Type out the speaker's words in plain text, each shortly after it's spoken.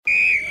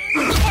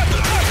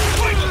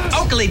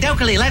Okily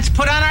dokily, let's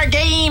put on our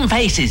game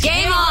faces.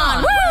 Game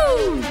on!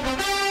 Woo!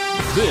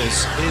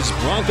 This is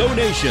Bronco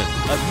Nation,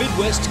 a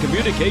Midwest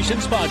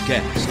communications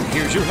podcast.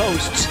 Here's your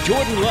hosts,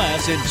 Jordan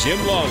Lass and Jim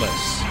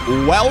Lawless.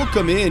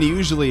 Welcome in.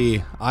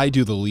 Usually I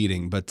do the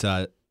leading, but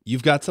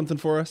you've got something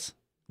for us, Jim?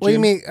 What do you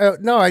mean?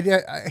 No, I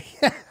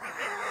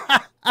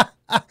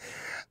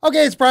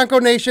Okay, it's Bronco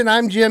Nation.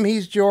 I'm Jim.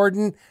 He's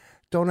Jordan.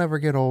 Don't ever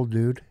get old,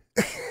 dude.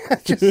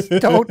 Just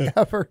don't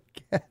ever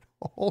get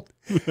old.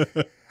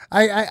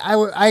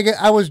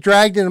 I was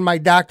dragged into my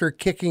doctor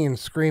kicking and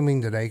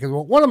screaming today because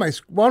one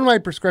of my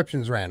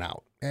prescriptions ran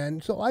out,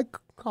 and so I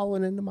call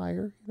it into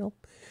Meijer.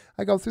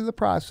 I go through the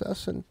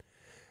process and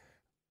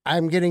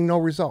I'm getting no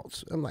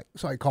results.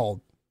 So I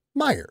called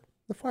Meijer,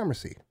 the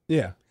pharmacy.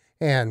 Yeah,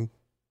 and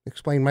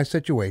explained my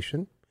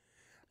situation.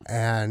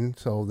 And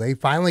so they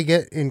finally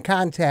get in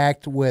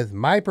contact with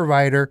my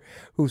provider,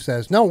 who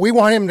says, no, we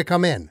want him to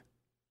come in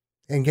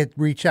and get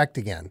rechecked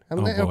again. I'm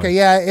like, okay,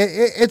 yeah,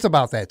 it's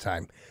about that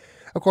time.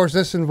 Of course,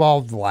 this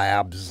involved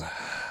labs.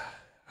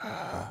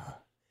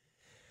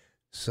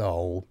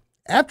 So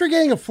after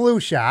getting a flu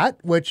shot,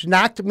 which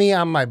knocked me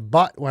on my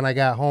butt when I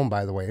got home,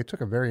 by the way, I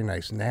took a very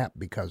nice nap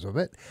because of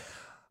it.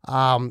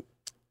 While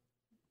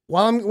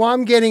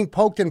I'm getting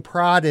poked and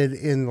prodded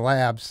in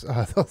labs,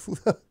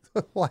 the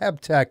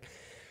lab tech,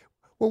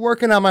 we're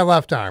working on my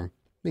left arm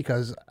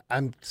because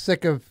I'm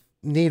sick of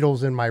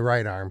needles in my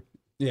right arm.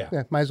 Yeah.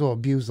 Might as well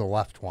abuse the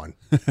left one.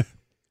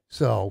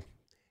 So,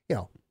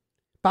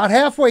 about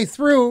halfway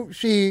through,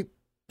 she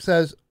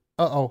says,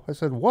 uh-oh. I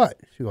said, what?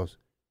 She goes,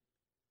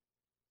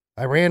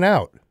 I ran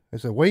out. I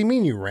said, what do you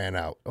mean you ran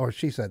out? Or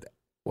she said,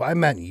 well, I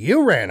meant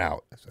you ran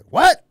out. I said,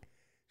 what?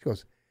 She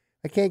goes,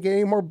 I can't get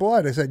any more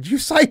blood. I said, did you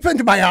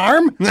siphoned my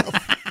arm?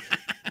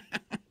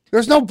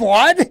 There's no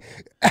blood?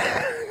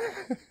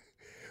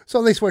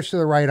 So they switched to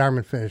the right arm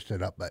and finished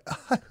it up. But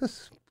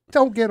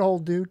don't get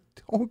old, dude.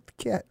 Don't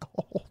get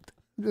old.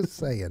 I'm just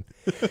saying.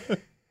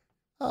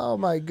 Oh,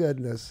 my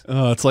goodness.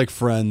 Oh, it's like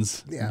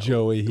Friends. Yeah.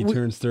 Joey, he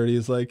turns 30.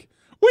 He's like,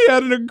 we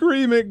had an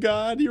agreement,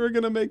 God. You were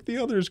going to make the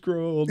others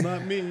grow old,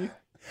 not me.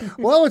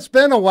 Well, it's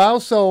been a while,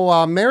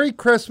 so Merry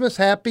Christmas,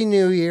 Happy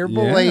New Year,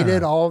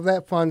 belated, all of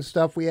that fun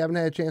stuff. We haven't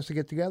had a chance to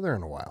get together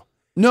in a while.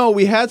 No,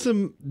 we had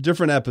some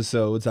different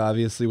episodes,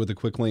 obviously, with the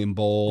Quick Lane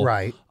Bowl.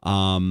 Right.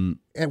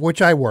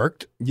 Which I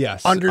worked.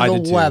 Yes. Under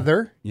the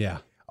weather. Yeah.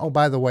 Oh,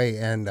 by the way,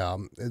 and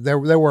there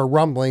were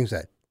rumblings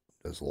that,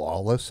 does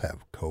Lawless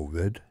have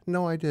COVID?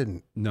 No, I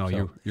didn't. No,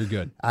 so, you're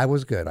good. I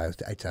was good. I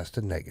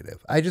tested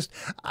negative.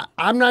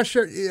 I'm not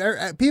sure.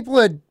 People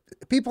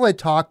had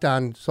talked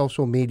on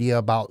social media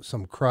about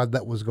some crud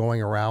that was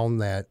going around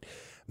that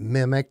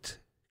mimicked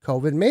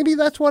COVID. Maybe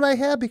that's what I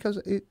had because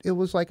it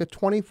was like a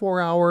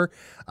 24-hour,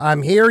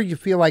 I'm here, you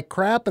feel like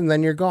crap, and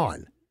then you're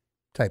gone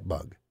type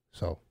bug.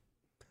 So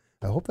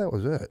I hope that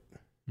was it.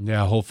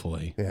 Yeah,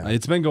 hopefully. Yeah.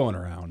 It's been going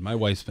around. My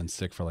wife's been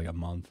sick for like a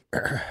month.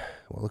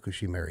 Well, look who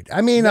she married.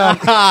 I mean, boom.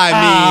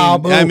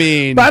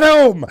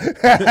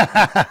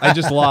 I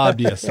just lobbed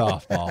you a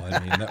softball. I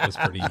mean, that was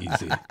pretty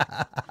easy.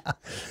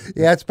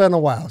 Yeah, it's been a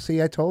while.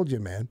 See, I told you,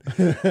 man.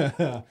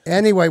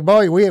 Anyway,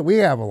 boy, we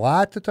have a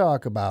lot to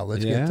talk about.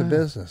 Let's get to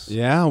business.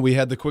 Yeah, we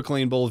had the Quick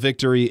Lane Bowl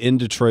victory in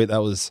Detroit.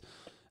 That was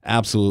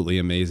absolutely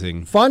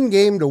amazing. Fun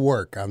game to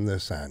work on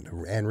this end.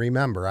 And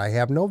remember, I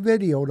have no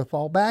video to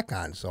fall back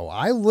on. So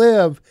I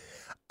live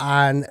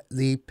on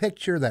the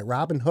picture that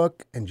Robin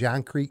Hook and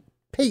John Creek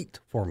paint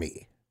for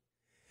me.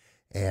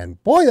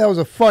 And boy, that was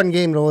a fun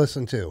game to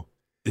listen to.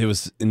 It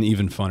was an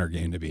even funner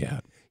game to be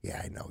at.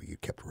 Yeah, I know. You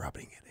kept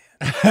rubbing it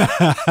in.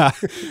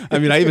 I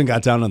mean, I even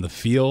got down on the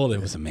field. It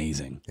was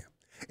amazing. Yeah.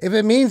 If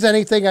it means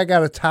anything, I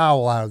got a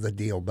towel out of the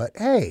deal. But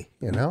hey,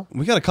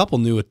 We got a couple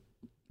new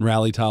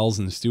rally towels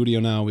in the studio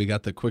now. We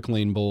got the Quick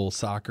Lane Bowl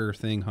soccer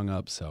thing hung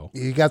up. So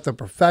you got the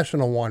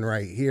professional one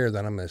right here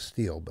that I'm going to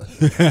steal. But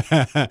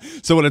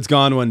so when it's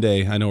gone one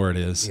day, I know where it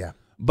is. Yeah.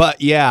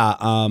 But yeah,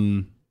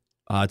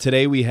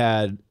 today we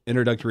had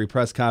introductory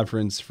press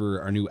conference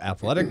for our new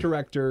athletic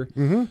director,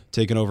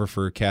 taking over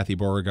for Kathy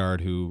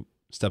Beauregard, who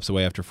steps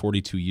away after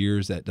 42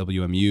 years at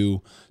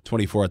WMU,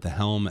 24 at the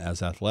helm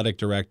as athletic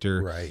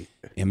director. Right.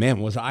 And man,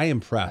 was I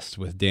impressed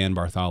with Dan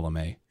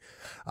Bartholomew.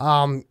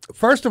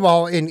 First of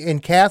all, in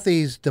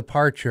Kathy's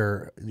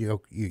departure,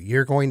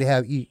 you're going to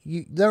have,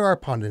 there are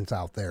pundits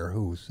out there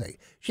who say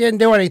she didn't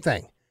do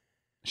anything.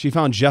 She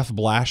found Jeff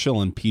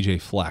Blashill and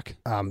PJ Fleck.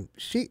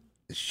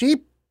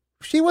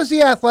 She was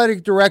the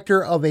athletic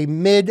director of a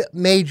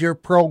mid-major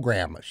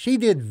program. She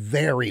did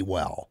very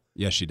well.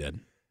 Yes, she did.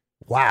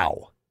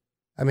 Wow.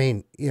 I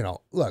mean,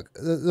 look,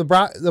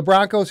 the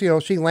Broncos,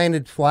 she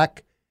landed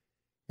Fleck,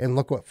 and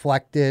look what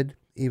Fleck did,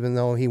 even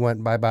though he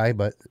went bye-bye,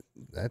 but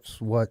that's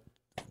what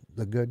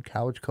the good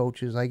college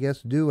coaches, I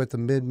guess, do at the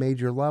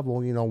mid-major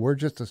level. We're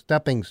just a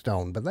stepping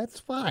stone, but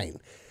that's fine.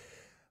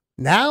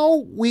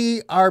 Now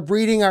we are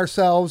breeding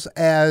ourselves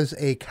as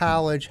a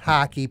college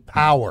hockey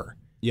power.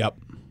 Yep.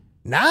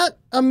 Not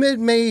a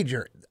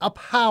mid-major, a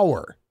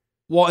power.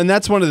 Well, and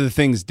that's one of the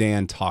things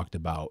Dan talked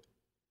about.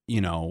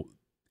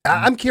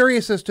 I'm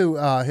curious as to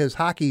his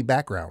hockey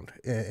background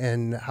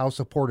and how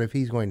supportive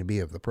he's going to be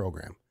of the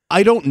program.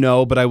 I don't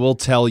know, but I will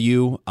tell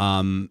you,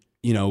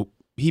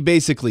 he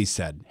basically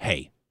said,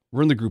 hey,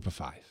 we're in the group of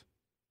 5.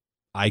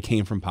 I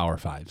came from Power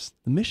 5s.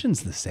 The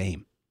mission's the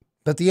same.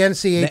 But the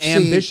NCHC... The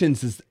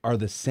ambitions are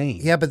the same.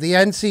 Yeah, but the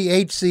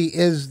NCHC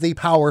is the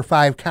Power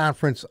 5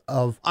 conference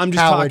of I'm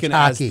just college talking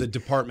hockey. as the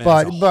department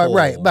as a whole.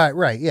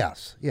 Right,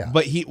 yes, yeah.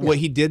 But what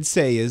he did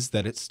say is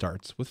that it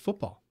starts with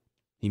football.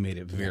 He made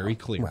it very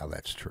clear. Well,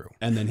 that's true.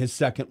 And then his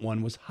second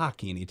one was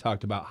hockey, and he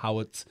talked about how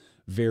it's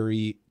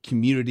very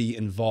community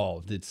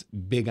involved. It's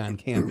big on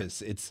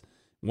campus. It's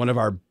one of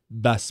our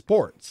best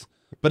sports.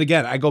 But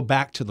again, I go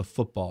back to the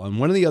football, and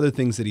one of the other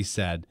things that he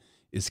said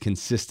is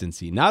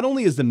consistency. Not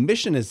only is the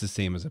mission is the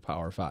same as a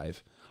Power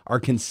 5, our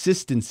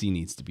consistency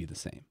needs to be the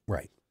same.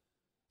 Right.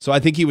 So I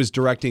think he was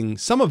directing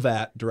some of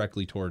that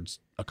directly towards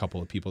a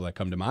couple of people that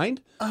come to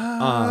mind.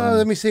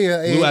 Let me see.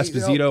 Lou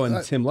Esposito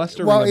and Tim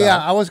Lester. Well, yeah,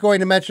 I was going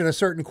to mention a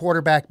certain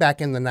quarterback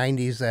back in the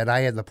 90s that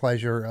I had the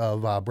pleasure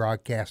of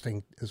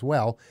broadcasting as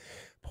well.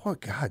 Boy,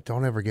 God,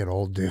 don't ever get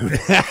old, dude.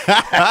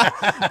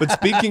 But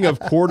speaking of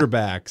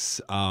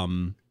quarterbacks,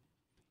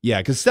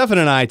 because Stefan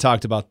and I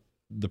talked about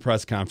the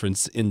press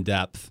conference in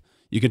depth.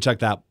 You can check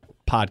that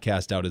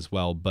podcast out as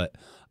well. But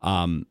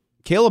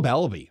Caleb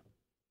Ellaby,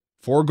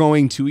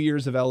 foregoing 2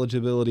 years of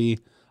eligibility,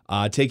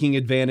 taking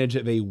advantage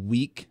of a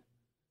weak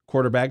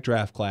quarterback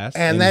draft class.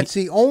 And that's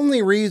the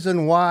only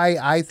reason why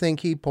I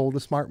think he pulled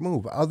a smart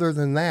move. Other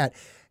than that,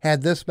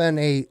 had this been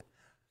a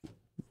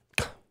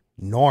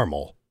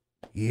normal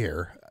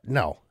year,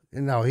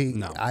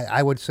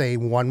 I would say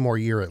one more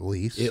year at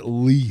least. At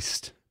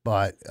least.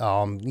 But,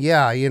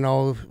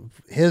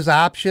 his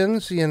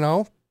options,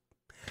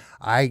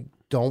 I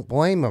don't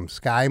blame him.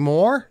 Sky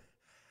Moore.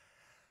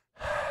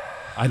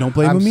 I don't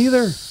blame him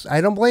either.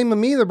 I don't blame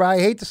him either, but I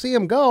hate to see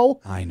him go.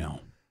 I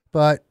know.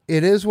 But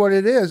it is what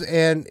it is.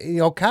 And,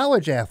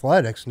 college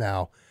athletics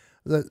now,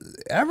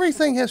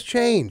 everything has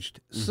changed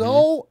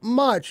so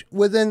much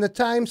within the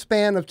time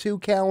span of 2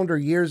 calendar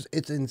years.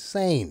 It's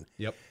insane.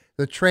 Yep.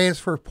 The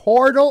transfer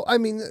portal. I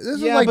mean, this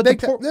is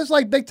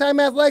like big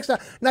time athletics.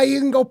 Now you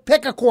can go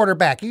pick a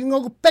quarterback. You can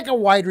go pick a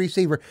wide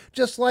receiver,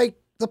 just like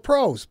the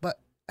pros. But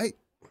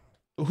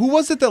who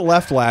was it that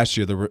left last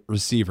year? The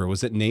receiver,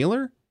 was it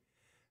Naylor?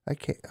 I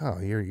can't.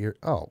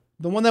 Oh,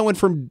 the one that went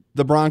from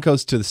the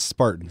Broncos to the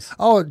Spartans.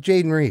 Oh,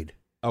 Jaden Reed.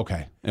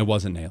 Okay, it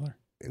wasn't Naylor.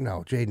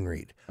 No, Jaden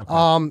Reed.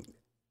 Okay.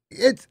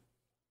 It's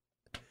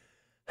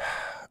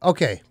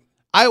okay.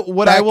 I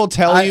will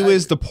tell you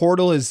is the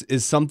portal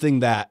is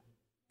something that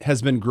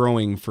has been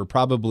growing for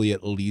probably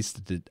at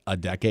least a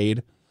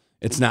decade.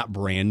 It's not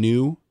brand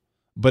new,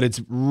 but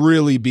it's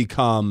really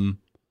become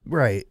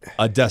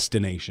a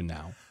destination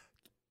now.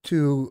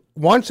 To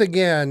once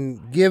again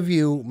give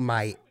you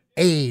my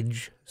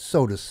age,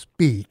 so to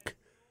speak,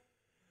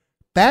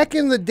 back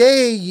in the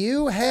day,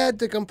 you had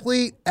to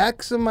complete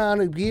X amount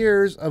of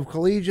years of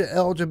collegiate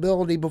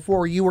eligibility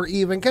before you were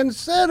even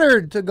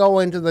considered to go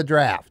into the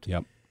draft.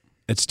 Yep.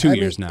 It's 2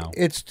 years now.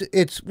 It's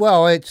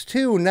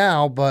 2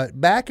 now, but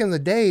back in the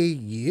day,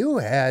 you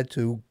had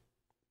to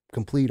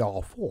complete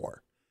all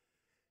 4.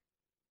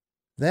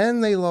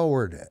 Then they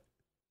lowered it.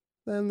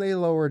 Then they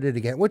lowered it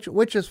again,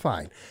 which is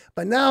fine.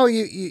 But now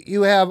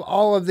you have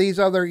all of these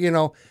other,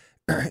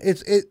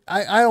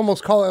 I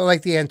almost call it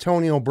like the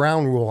Antonio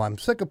Brown rule. I'm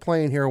sick of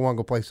playing here. I want to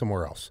go play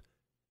somewhere else.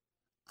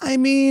 I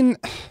mean,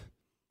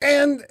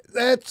 and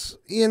that's,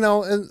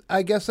 and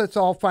I guess that's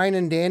all fine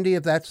and dandy.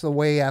 If that's the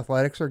way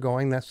athletics are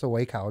going, that's the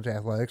way college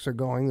athletics are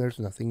going. There's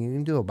nothing you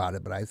can do about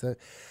it. But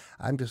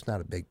I'm just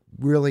not a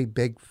really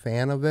big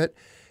fan of it.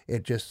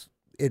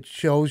 It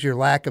shows your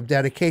lack of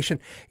dedication.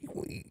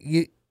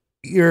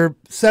 You're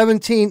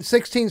 16,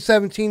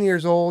 17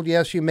 years old.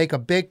 Yes, you make a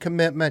big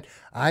commitment.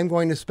 I'm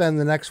going to spend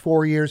the next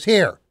 4 years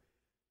here.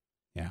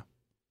 Yeah.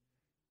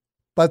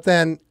 But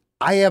then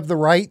I have the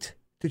right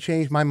to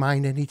change my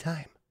mind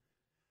anytime.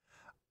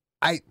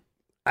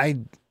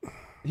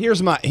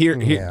 Here's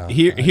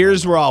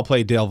where I'll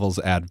play devil's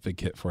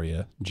advocate for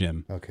you,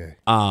 Jim. Okay.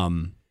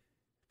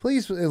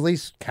 Please at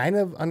least kind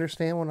of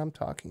understand what I'm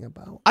talking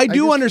about. I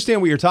do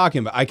understand what you're talking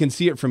about. I can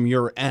see it from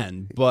your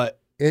end, but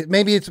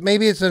maybe it's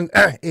an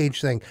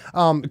age thing.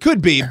 It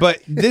could be,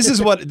 but this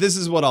is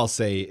what I'll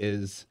say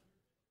is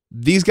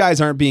these guys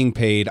aren't being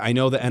paid. I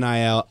know the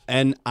NIL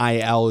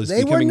is becoming more of a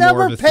thing. They were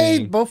never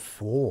paid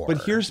before.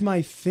 But here's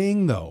my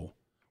thing though.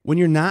 When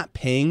you're not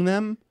paying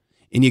them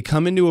and you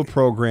come into a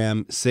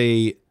program,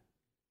 say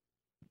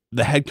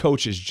the head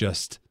coach is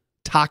just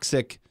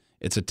toxic,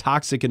 it's a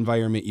toxic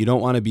environment, you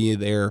don't want to be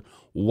there,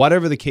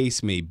 whatever the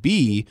case may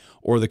be,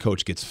 or the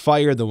coach gets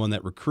fired, the one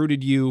that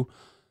recruited you,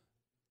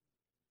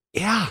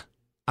 yeah,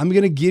 I'm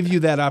going to give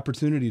you that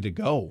opportunity to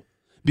go.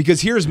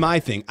 Because here's my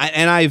thing,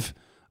 I've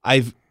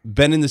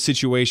been in the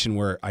situation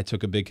where I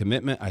took a big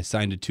commitment, I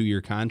signed a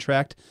 2-year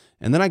contract,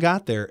 and then I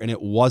got there and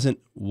it wasn't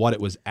what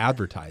it was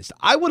advertised.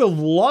 I would have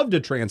loved a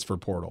transfer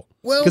portal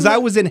because I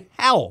was in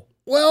hell.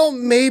 Well,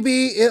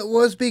 maybe it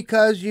was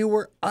because you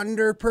were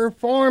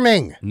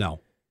underperforming.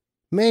 No.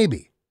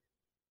 Maybe.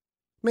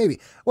 Maybe.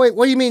 Wait,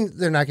 what do you mean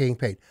they're not getting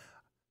paid?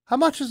 How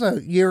much is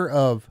a year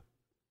of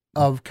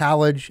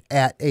college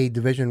at a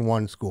Division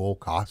I school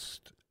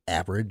cost?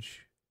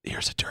 Average.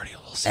 Here's a dirty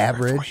little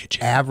secret for you,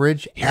 Jim.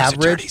 Average. Here's a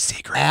dirty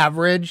secret.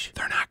 Average.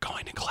 They're not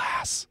going to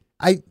class.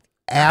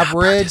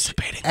 Average.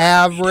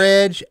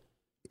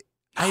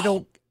 I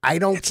don't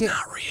It's care.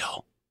 not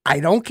real. I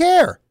don't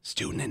care.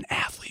 Student and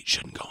athlete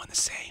shouldn't go in the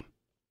same.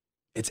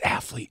 It's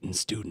athlete and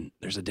student.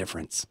 There's a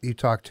difference. You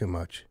talk too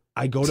much.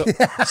 I go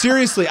to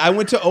seriously, I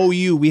went to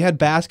OU. We had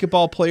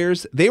basketball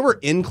players. They were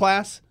in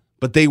class,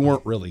 but they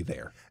weren't really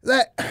there.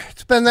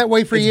 It's been that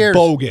way for It's years.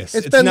 bogus.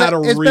 It's been not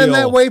It's real. been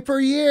that way for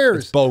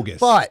years. It's bogus.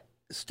 But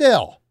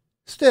still,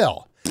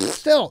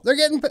 they're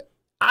getting.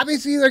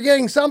 Obviously, they're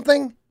getting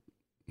something.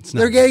 It's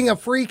not They're getting a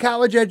free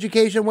college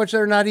education, which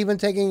they're not even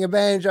taking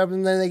advantage of,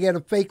 and then they get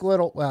a fake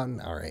little. Well,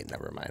 all right,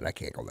 never mind. I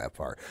can't go that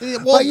far. Well,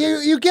 But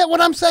you get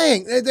what I'm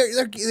saying.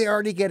 They're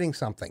already getting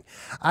something.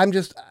 I'm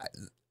just.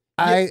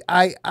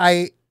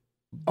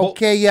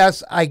 Okay,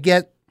 yes, I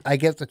get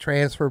the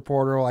transfer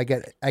portal. I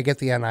get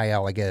the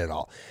NIL. I get it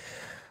all.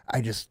 I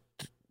just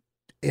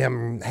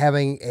am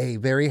having a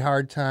very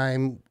hard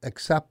time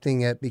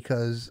accepting it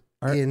because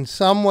in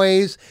some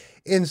ways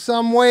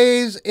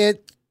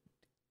it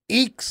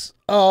ekes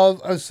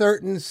of a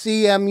certain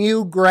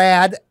CMU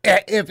grad,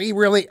 if he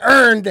really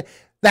earned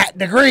that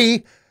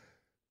degree,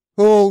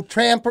 who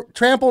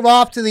trampled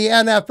off to the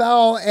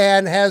NFL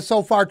and has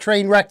so far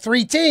train wrecked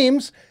 3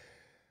 teams.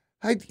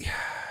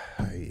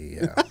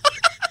 Yeah.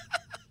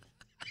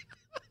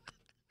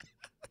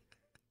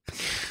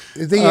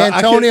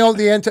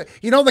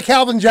 The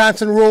Calvin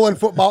Johnson rule in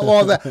football,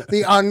 or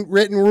the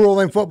unwritten rule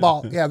in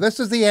football. Yeah, this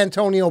is the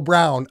Antonio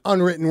Brown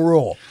unwritten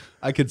rule.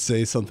 I could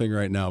say something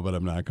right now, but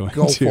I'm not going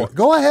Go to. for it.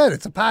 Go ahead.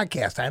 It's a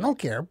podcast. I don't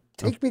care.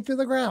 Take me to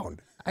the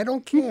ground. I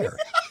don't care.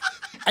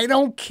 I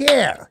don't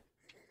care.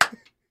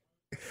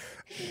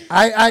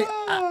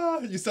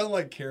 You sound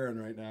like Karen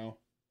right now.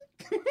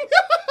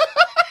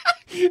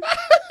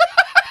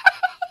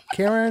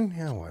 Karen?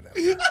 Yeah,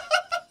 whatever.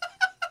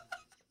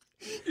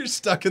 You're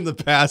stuck in the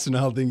past and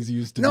how things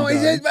used to be. No,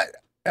 done.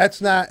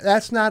 that's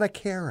not a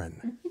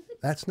Karen.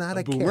 That's not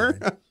a boomer.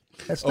 Karen.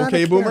 That's not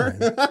Okay, a boomer.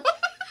 Karen.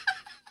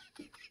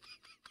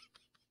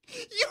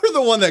 You were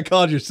the one that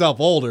called yourself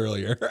old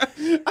earlier.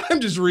 I'm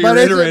just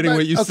reiterating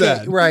what you okay,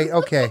 said. Right.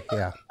 Okay.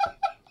 Yeah.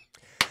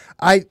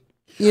 I'm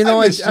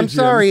missed you, Jim.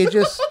 sorry.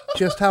 It's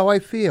just how I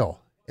feel.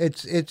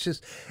 It's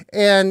just,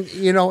 and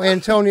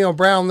Antonio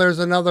Brown, there's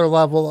another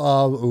level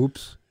of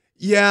oops.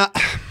 Yeah.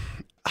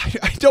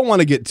 I don't want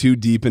to get too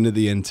deep into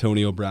the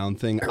Antonio Brown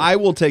thing. I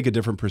will take a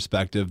different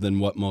perspective than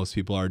what most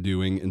people are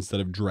doing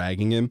instead of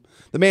dragging him.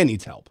 The man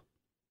needs help.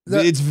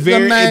 It's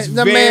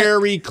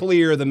very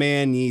clear the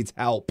man needs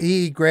help.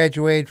 He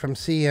graduated from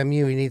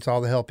CMU. He needs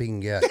all the help he can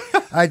get.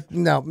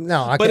 No.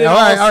 Okay. But All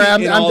right.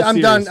 I'm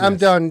done.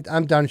 seriousness.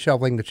 I'm done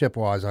shoveling the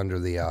Chippewas under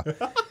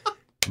the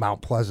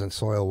Mount Pleasant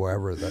soil,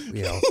 wherever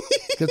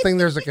Good thing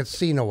there's a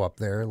casino up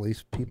there. At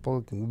least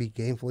people can be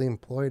gainfully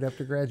employed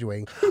after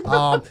graduating,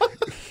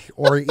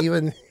 or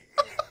even.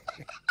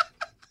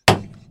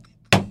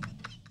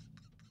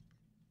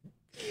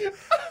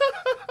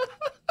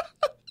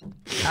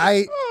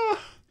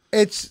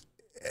 It's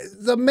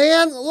the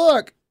man.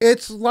 Look,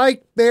 it's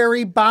like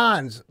Barry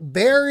Bonds.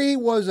 Barry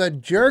was a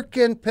jerk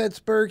in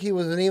Pittsburgh. He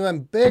was an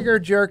even bigger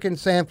jerk in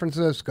San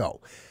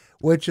Francisco,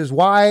 which is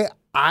why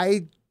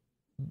I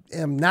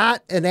am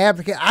not an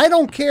advocate. I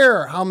don't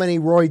care how many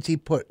roids he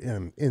put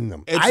in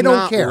them. I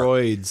don't care.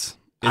 Roids.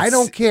 I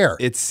don't care.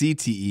 It's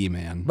CTE,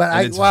 man. But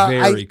and it's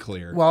very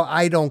clear. Well,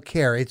 I don't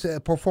care. It's a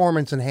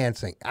performance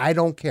enhancing. I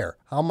don't care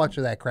how much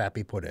of that crap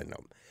he put in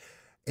them.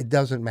 It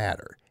doesn't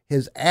matter.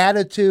 His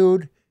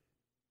attitude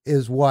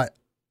is what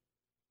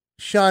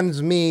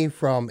shuns me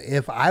from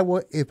if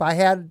I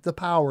had the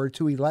power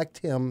to elect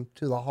him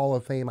to the Hall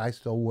of Fame, I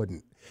still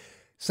wouldn't.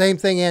 Same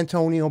thing,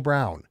 Antonio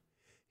Brown.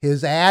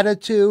 His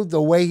attitude,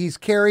 the way he's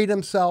carried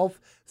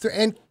himself,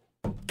 and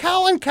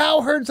Colin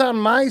Cowherd's on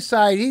my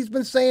side. He's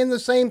been saying the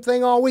same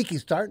thing all week.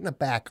 He's starting to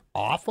back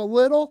off a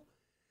little,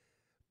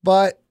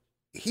 but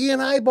he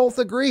and I both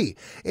agree.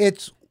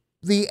 It's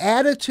the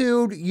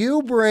attitude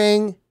you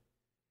bring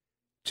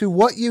to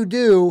what you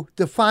do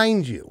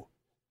defines you.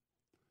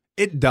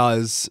 It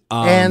does.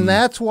 And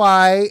that's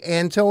why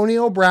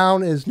Antonio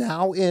Brown is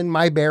now in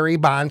my Barry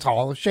Bonds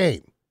Hall of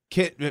Shame.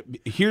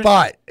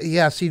 But,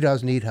 yes, he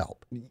does need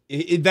help.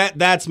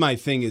 That's my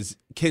thing is,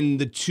 can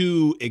the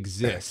two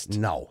exist?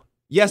 No.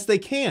 Yes, they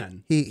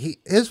can. His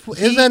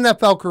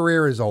NFL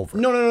career is over.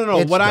 No.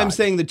 It's What done. I'm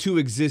saying the two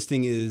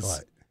existing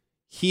is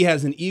he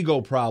has an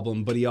ego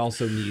problem, but he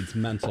also needs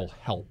mental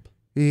help.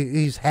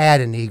 He's had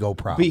an ego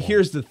problem. But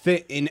here's the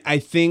thing, and I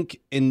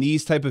think in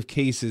these type of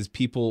cases,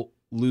 people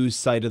lose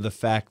sight of the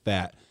fact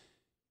that,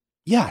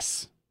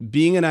 yes,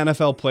 being an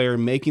NFL player,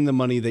 making the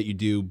money that you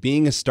do,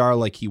 being a star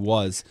like he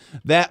was,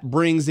 that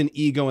brings an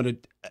ego and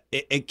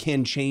it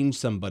can change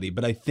somebody.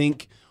 But I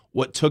think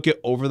What took it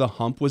over the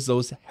hump was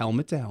those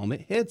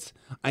helmet-to-helmet hits.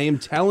 I am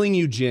telling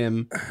you,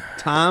 Jim,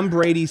 Tom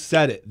Brady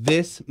said it.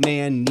 This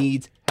man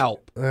needs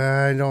help.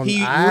 I don't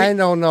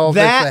know if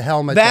it's a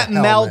helmet. That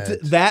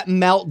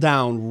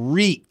meltdown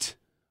reeked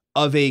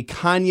of a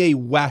Kanye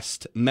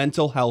West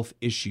mental health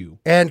issue.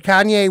 And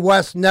Kanye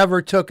West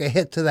never took a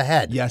hit to the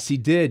head. Yes, he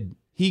did.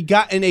 He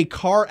got in a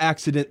car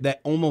accident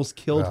that almost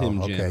killed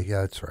him, Jim. Okay, yeah,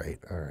 that's right.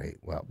 All right.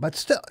 Well, but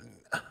still.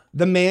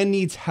 The man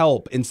needs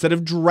help. Instead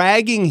of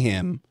dragging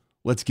him,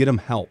 let's get him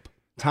help.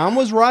 Tom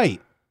was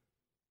right.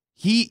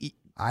 You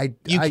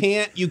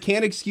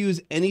can't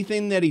excuse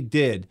anything that he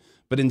did,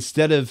 but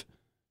instead of,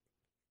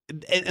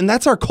 and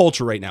that's our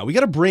culture right now. We got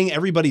to bring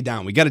everybody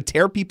down. We got to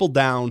tear people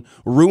down,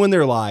 ruin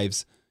their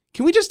lives.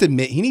 Can we just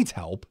admit he needs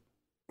help?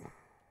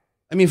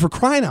 I mean, for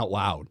crying out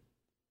loud.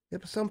 Yeah,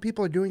 but some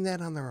people are doing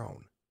that on their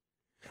own.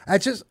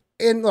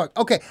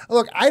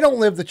 Look, I don't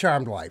live the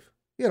charmed life.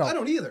 You know, I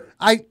don't either.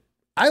 I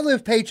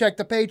live paycheck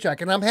to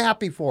paycheck, and I'm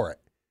happy for it.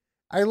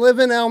 I live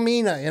in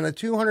Elmina in a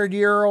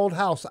 200-year-old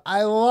house.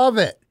 I love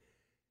it.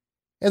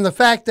 And the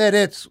fact that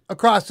it's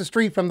across the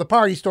street from the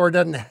party store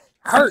doesn't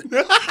hurt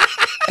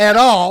at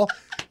all.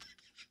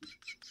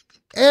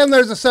 And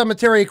there's a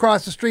cemetery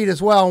across the street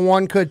as well, and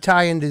one could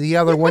tie into the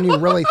other when you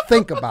really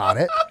think about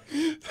it.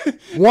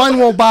 One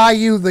will buy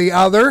you the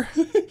other.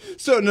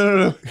 So,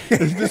 no.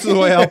 This is the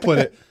way I'll put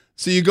it.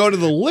 So you go to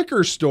the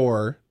liquor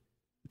store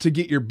to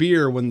get your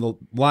beer when the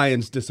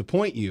Lions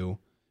disappoint you,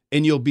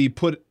 and you'll be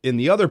put in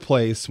the other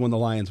place when the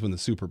Lions win the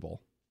Super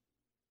Bowl.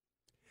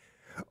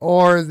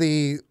 Or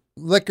the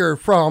liquor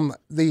from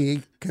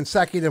the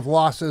consecutive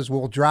losses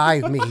will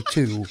drive me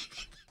to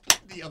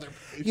the other place.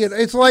 You know,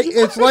 it's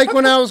like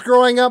when I was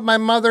growing up, my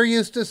mother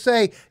used to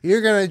say,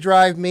 "You're going to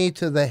drive me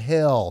to the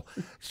hill."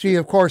 She,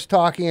 of course,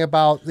 talking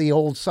about the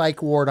old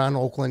psych ward on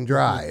Oakland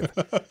Drive.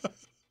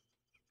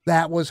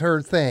 That was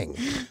her thing.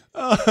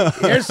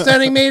 You're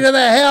sending me to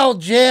the hill,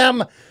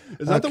 Jim.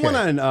 Is that the one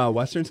on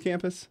Western's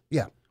campus?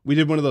 Yeah. We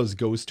did one of those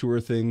ghost tour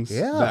things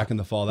back in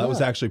the fall. That was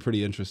Yeah. actually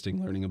pretty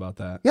interesting learning about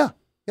that. Yeah.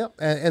 Yep.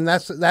 And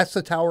that's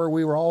the tower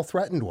we were all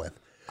threatened with.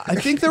 I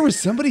think there was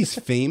somebody's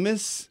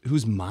famous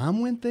whose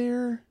mom went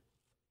there.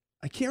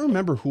 I can't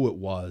remember who it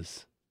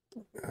was.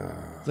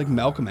 It's like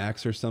Malcolm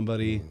X or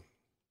somebody.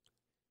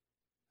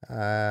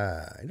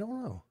 I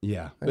don't know.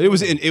 Yeah, it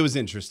was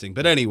interesting.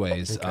 But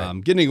anyways,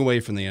 getting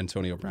away from the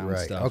Antonio Brown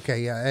stuff.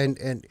 Okay. Yeah.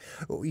 And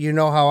you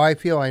know how I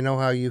feel. I know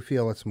how you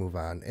feel. Let's move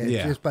on.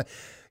 But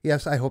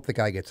yes, I hope the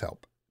guy gets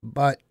help.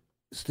 But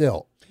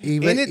still,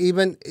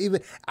 even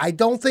I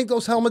don't think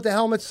those helmet to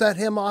helmets set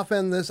him off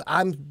in this.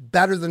 I'm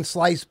better than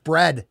sliced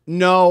bread.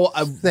 No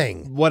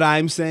thing. What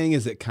I'm saying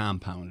is it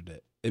compounded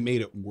it. It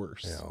made it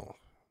worse. No.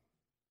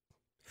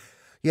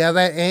 Yeah,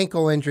 that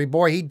ankle injury,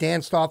 boy, he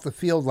danced off the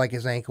field like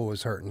his ankle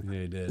was hurting.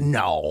 Yeah, he did.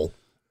 No.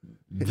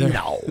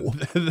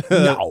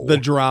 The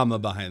drama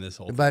behind this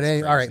whole thing. But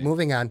all right,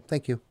 moving on.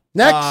 Thank you.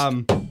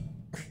 Next.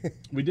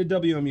 We did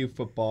WMU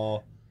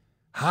football.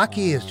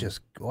 Hockey is just,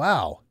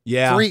 wow.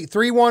 Yeah.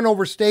 3-1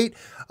 over State.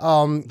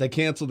 They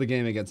canceled the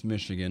game against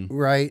Michigan.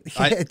 Right.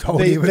 Don't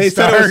They even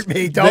start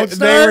me. Don't start me.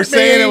 They were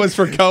saying it was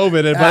for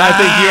COVID, but I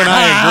think you and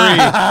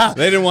I agree.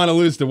 They didn't want to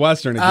lose to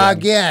Western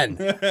again.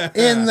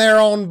 In their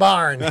own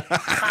barn.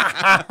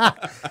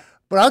 But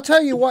I'll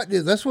tell you what,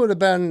 dude, this would have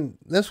been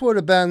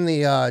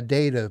the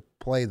day to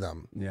play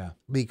them. Yeah.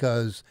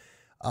 Because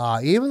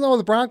even though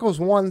the Broncos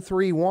won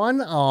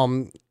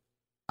 3-1,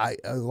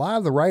 a lot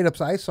of the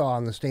write-ups I saw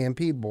on the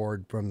Stampede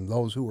board from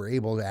those who were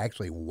able to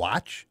actually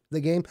watch the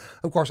game.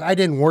 Of course, I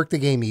didn't work the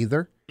game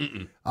either.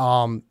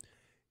 The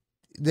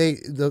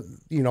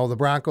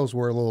Broncos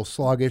were a little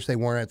sluggish. They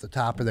weren't at the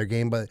top of their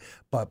game, but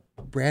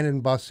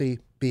Brandon Bussey,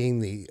 being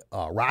the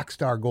rock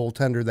star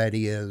goaltender that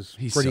he is,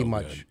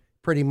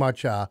 pretty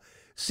much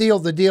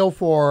sealed the deal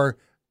for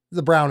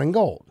the brown and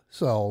gold.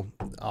 So,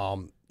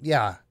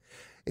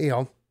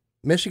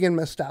 Michigan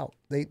missed out.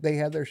 They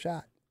had their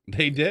shot.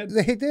 They did.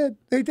 They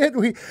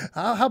did.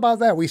 How about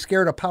that? We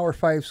scared a Power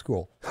 5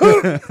 school.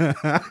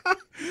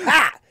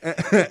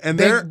 And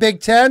Big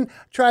Ten.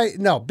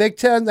 Big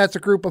Ten. That's a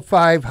group of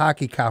 5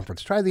 hockey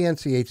conference. Try the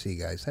NCHC,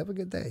 guys. Have a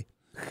good day.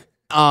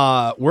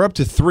 We're up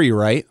to 3,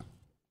 right?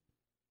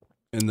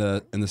 In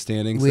the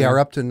standings. We are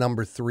up to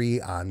number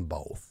 3 on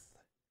both.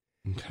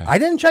 Okay. I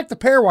didn't check the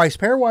pairwise.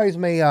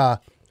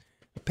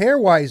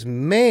 Pairwise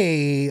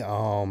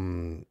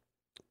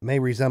may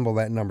resemble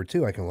that number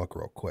 2. I can look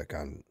real quick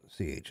on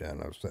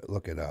CHN. I'll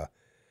look at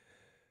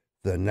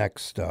the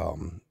next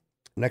time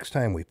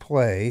we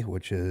play,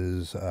 which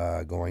is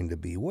going to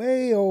be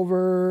way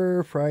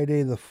over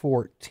Friday the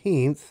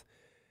 14th.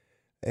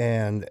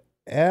 And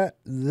at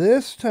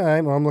this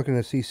time, I'm looking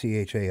at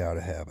CCHA out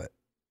of habit.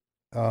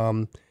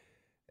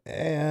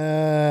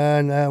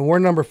 And we're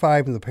number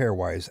 5 in the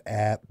pairwise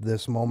at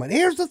this moment.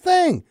 Here's the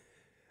thing.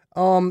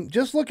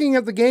 Just looking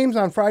at the games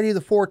on Friday the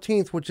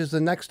 14th, which is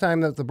the next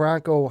time that the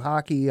Bronco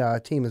hockey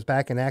team is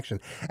back in action.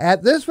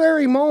 At this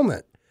very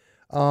moment,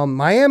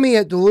 Miami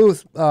at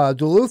Duluth.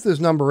 Duluth is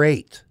number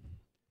 8.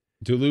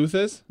 Duluth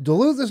is?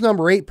 Duluth is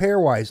number 8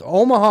 pairwise.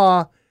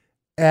 Omaha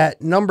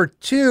At number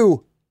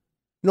 2,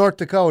 North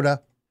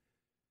Dakota.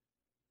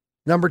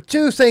 Number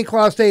 2, St.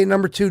 Cloud State.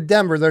 Number 2,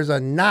 Denver. There's a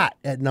knot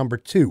at number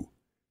 2.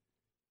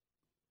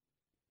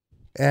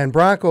 And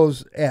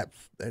Broncos at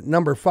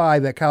number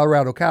 5 at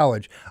Colorado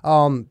College.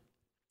 So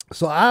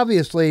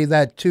obviously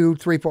that 2,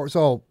 3, 4.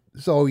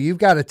 So you've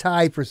got a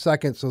tie for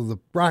second. So the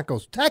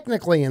Broncos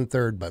technically in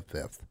third, but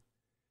fifth.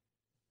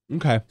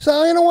 Okay.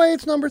 So in a way,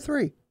 it's number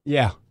 3.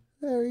 Yeah.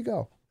 There you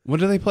go. When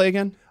do they play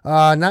again?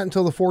 Not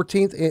until the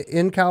 14th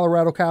in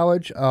Colorado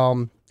College,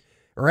 or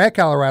at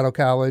Colorado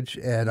College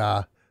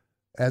at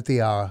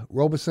the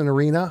Robeson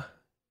Arena,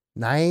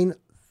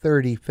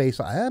 9:30 face.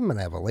 I'm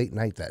gonna have a late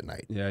night that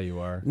night. Yeah, you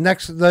are.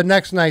 The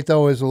next night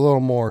though is a little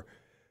more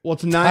Well,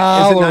 it's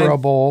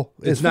tolerable.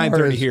 It's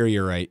 9:30 here.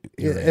 You're right.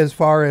 As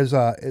far as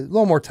a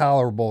little more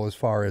tolerable as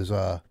far as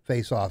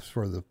face-offs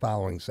for the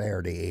following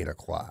Saturday,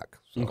 8:00.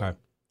 So, Okay.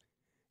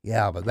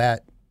 yeah, but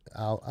that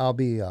I'll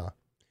be.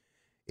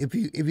 If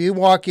you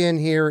walk in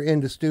here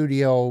into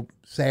studio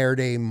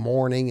Saturday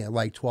morning at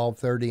like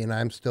 12:30 and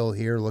I'm still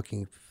here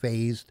looking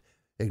phased,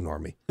 ignore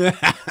me.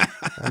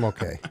 I'm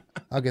okay.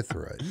 I'll get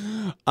through it.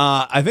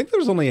 I think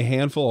there's only a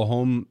handful of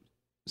home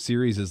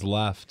series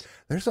left.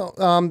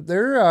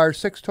 There are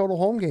 6 total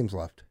home games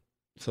left.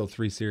 So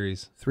 3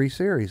 series. 3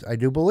 series. I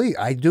do believe.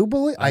 I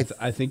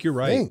think you're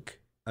right.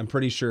 I'm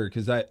pretty sure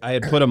because I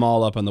had put them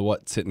all up on the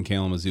What's Hitting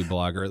Kalamazoo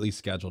blog, or at least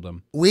scheduled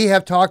them. We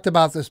have talked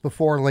about this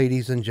before,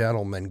 ladies and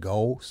gentlemen.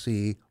 Go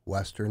see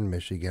Western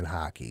Michigan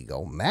hockey.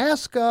 Go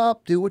mask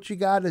up. Do what you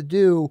got to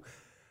do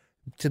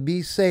to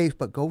be safe,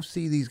 but go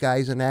see these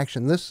guys in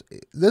action. This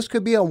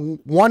could be a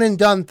one and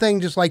done thing,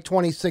 just like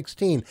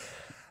 2016.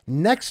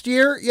 Next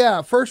year,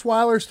 yeah,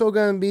 Firstweiler's still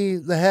going to be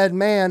the head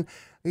man.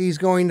 There's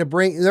going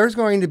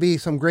to be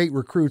some great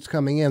recruits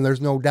coming in. There's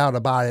no doubt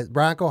about it.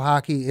 Bronco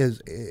hockey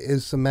is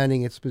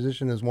cementing its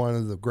position as one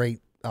of the great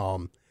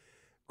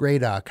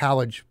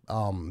college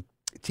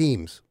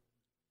teams.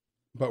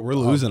 But we're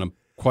losing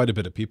quite a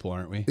bit of people,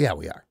 aren't we? Yeah,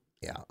 we are.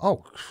 Yeah.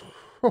 Oh,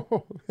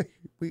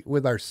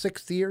 with our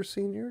 6th-year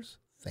seniors.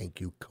 Thank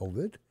you,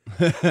 COVID.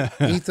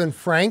 Ethan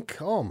Frank.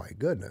 Oh my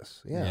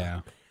goodness.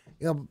 Yeah.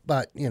 Yeah.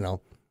 But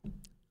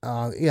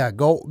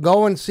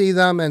go and see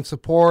them and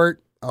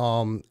support.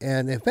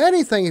 And if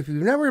anything, if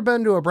you've never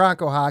been to a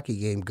Bronco hockey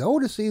game, go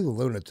to see the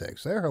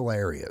Lunatics. They're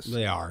hilarious.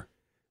 They are.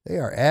 They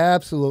are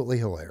absolutely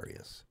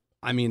hilarious.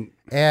 I mean,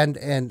 and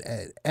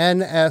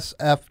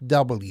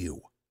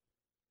NSFW.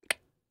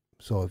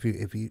 So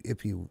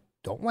if you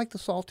don't like the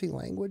salty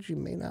language, you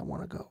may not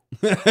want to go.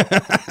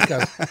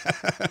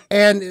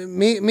 And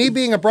me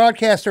being a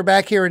broadcaster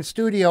back here in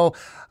studio,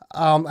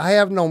 I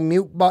have no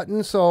mute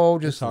button, so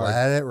just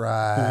let it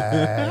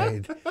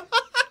ride.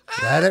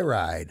 Let it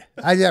ride.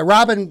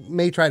 Robin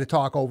may try to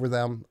talk over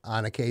them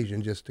on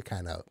occasion just to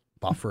kind of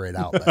buffer it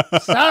out.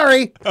 But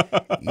sorry,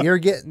 you're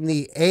getting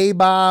the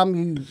A-bomb.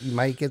 You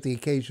might get the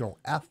occasional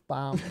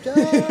F-bomb.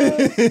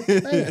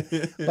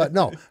 But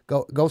no,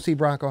 go see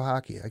Bronco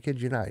hockey. I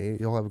kid you not.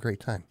 You'll have a great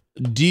time.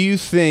 Do you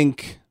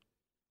think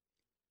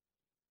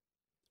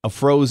a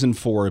Frozen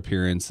 4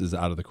 appearance is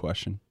out of the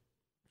question?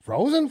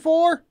 Frozen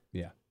 4?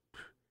 Yeah.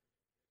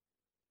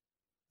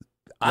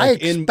 I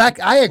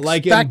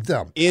expect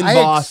them. In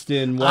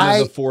Boston, one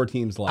of the 4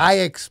 teams left. I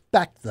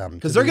expect them.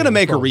 Because they're going to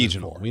make a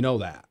regional. 4. We know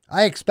that.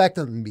 I expect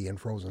them to be in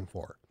Frozen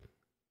 4.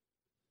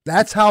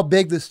 That's how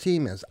big this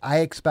team is.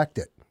 I expect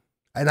it.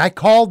 And I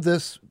called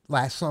this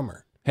last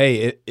summer.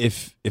 Hey,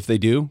 if they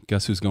do,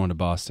 guess who's going to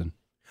Boston?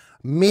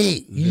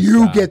 Me.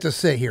 You get to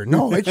sit here.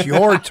 No, it's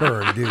your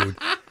turn, dude.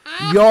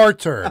 Your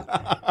turn.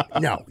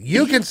 No,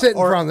 you can sit in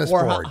front of this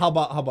board. How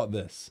about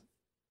this?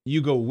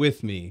 You go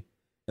with me,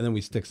 and then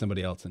we stick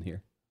somebody else in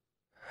here.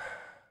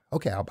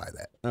 Okay, I'll buy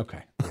that.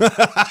 Okay.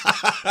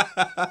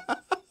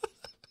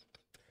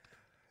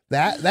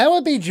 That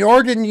would be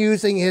Jordan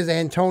using his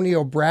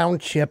Antonio Brown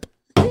chip.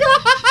 No,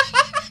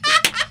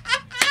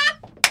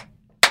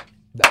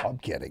 I'm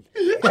kidding.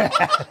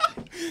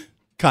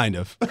 Kind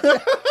of.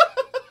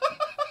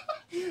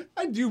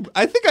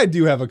 I think I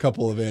do have a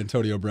couple of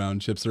Antonio Brown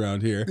chips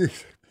around here.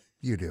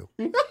 You do.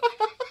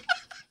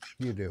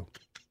 You do.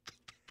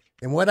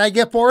 And what I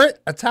get for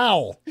it? A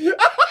towel.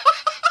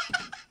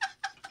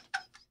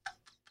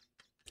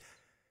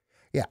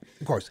 Yeah,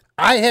 of course.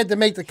 I had to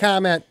make the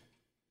comment,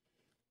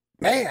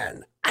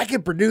 man, I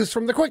could produce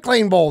from the Quick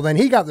Lane Bowl. Then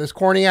he got this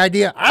corny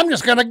idea. I'm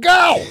just going to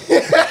go.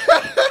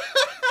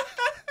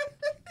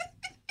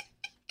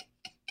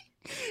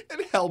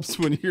 It helps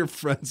when you're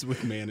friends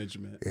with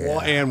management. Yeah.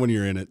 Well, and when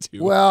you're in it,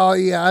 too. Well,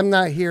 yeah, I'm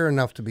not here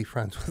enough to be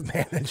friends with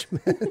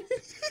management.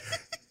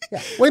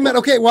 Yeah. Wait a minute.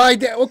 Okay,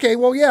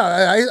 well,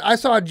 I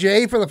saw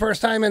Jay for the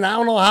first time in I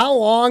don't know how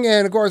long,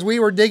 and, of course, we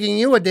were digging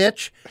you a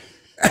ditch.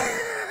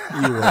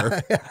 You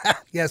were.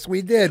 Yes,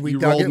 we did. We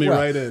rolled me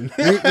right in.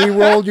 we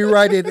rolled you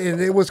right in, and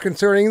it was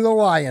concerning the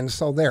Lions.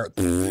 So there.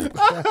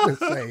 Just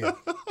saying. All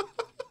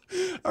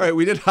right,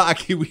 we did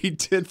hockey. We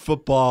did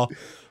football.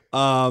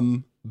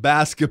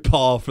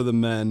 Basketball for the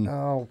men.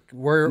 Oh,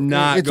 we're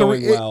not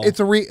going well. It's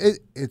a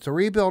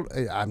rebuild.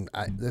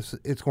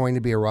 It's going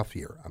to be a rough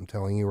year. I'm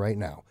telling you right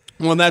now.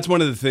 Well, and that's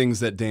one of the things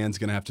that Dan's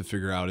going to have to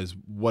figure out is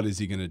what is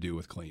he going to do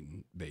with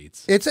Clayton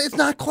Bates? It's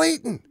not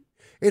Clayton.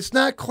 It's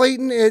not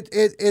Clayton.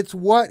 It's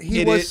what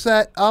he was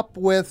set up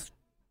with.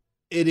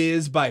 It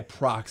is by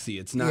proxy.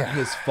 It's not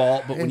his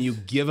fault. But when you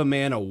give a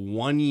man a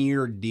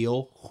 1-year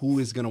deal, who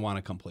is going to want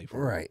to come play for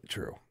him? Right.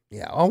 True.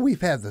 Yeah. Oh,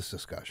 we've had this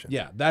discussion.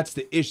 Yeah, that's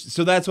the issue.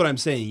 So that's what I'm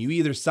saying. You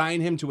either sign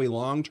him to a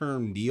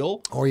long-term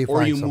deal, or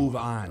you move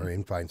on, or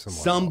you find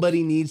someone.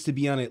 Somebody needs to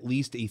be on at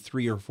least a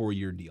 3 or 4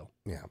 year deal.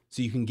 Yeah.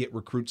 So you can get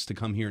recruits to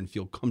come here and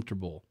feel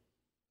comfortable,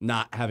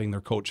 not having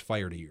their coach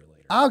fired a year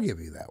later. I'll give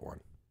you that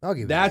one.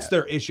 That's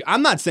their issue.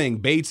 I'm not saying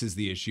Bates is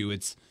the issue.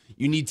 It's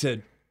you need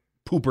to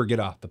poop or get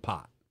off the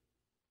pot.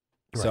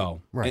 Right,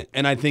 So, right.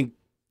 And I think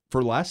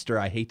for Lester,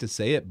 I hate to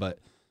say it, but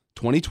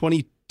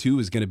 2022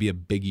 is going to be a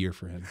big year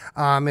for him.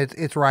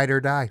 It's ride or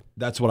die.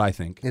 That's what I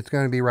think. It's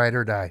going to be ride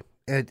or die.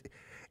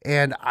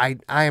 And I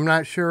am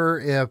not sure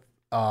if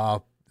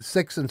 6-6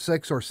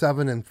 or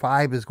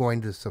 7-5 is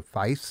going to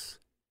suffice.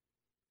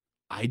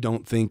 I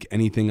don't think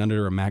anything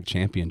under a MAC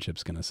championship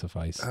is going to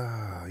suffice.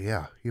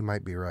 Yeah, you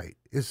might be right.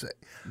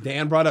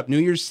 Dan brought up New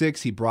Year's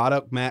Six. He brought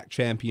up MAC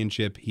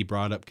championship. He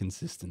brought up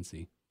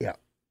consistency. Yeah.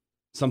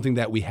 Something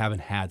that we haven't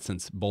had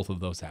since both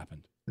of those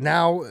happened.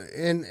 Now,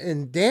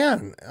 and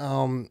Dan,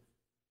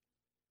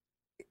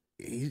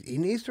 he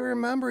needs to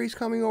remember he's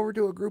coming over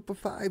to a group of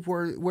 5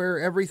 where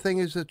everything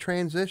is a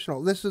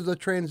transitional. This is a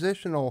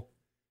transitional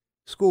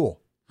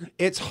school.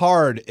 It's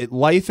hard.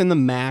 Life in the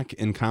MAC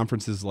and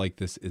conferences like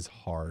this is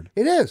hard.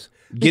 It is.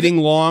 Getting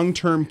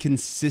long-term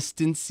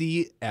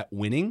consistency at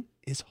winning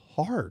is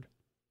hard.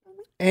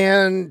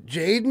 And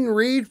Jaden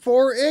Reed,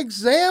 for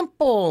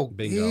example,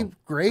 Bingo.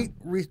 Great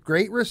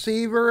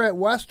receiver at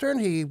Western.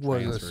 He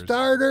was Transfers. a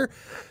starter.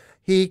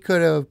 He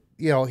could have,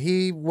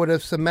 he would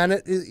have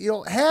cemented,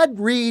 had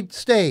Reed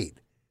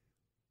stayed,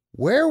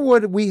 where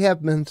would we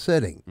have been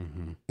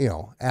sitting,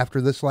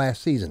 after this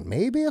last season?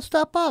 Maybe a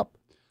step up,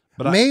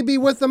 but maybe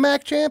with the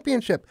MAC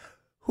championship.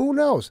 Who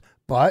knows?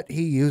 But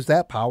he used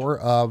that power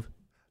of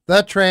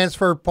the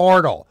transfer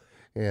portal.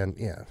 And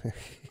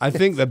I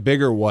think the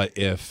bigger what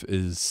if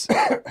is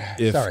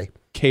if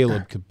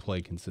Caleb could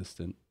play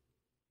consistent.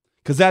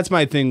 Because that's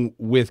my thing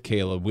with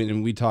Caleb.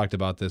 And we talked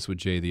about this with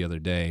Jay the other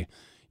day.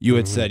 You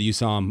had said you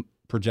saw him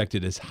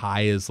projected as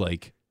high as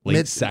like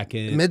late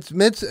second.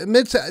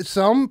 Mid.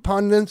 Some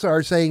pundits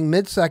are saying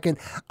mid-second.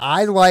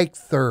 I like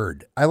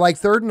third. I like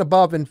third and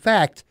above. In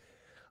fact,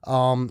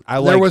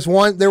 there was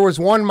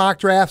one mock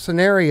draft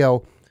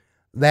scenario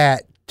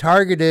that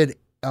targeted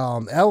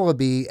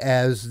Ellaby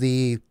as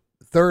the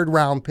 3rd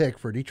round pick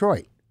for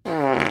Detroit. No,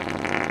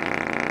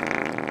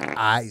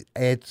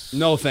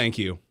 thank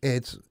you.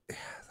 That's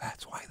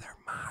why they're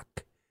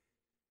mock.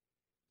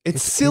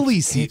 It's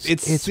silly season.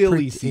 It's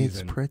silly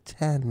season. It's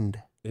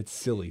pretend. It's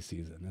silly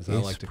season, as I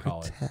like to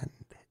call it.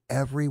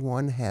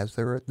 Everyone has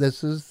their.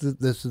 This is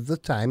the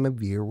time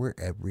of year where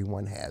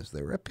everyone has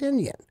their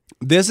opinion.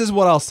 This is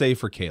what I'll say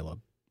for Caleb.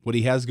 What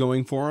he has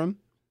going for him,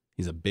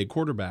 he's a big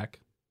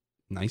quarterback,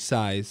 nice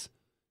size,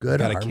 got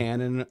a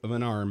cannon of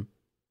an arm.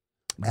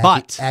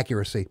 But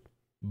accuracy.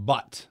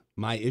 But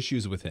my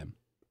issues with him,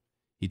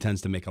 he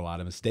tends to make a lot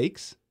of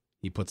mistakes.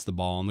 He puts the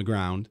ball on the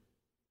ground.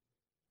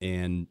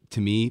 And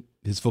to me,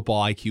 his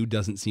football IQ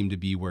doesn't seem to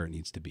be where it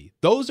needs to be.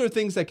 Those are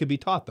things that could be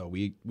taught, though.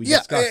 We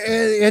discussed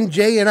that. And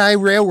Jay and I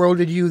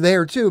railroaded you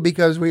there too,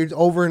 because we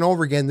over and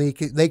over again they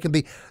could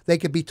be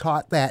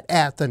taught that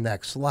at the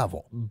next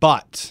level.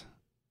 But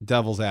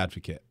devil's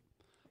advocate,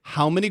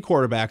 how many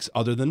quarterbacks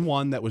other than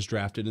one that was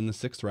drafted in the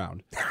 6th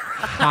round?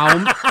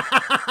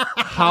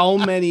 How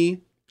many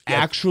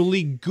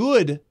actually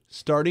good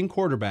starting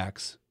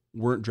quarterbacks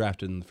weren't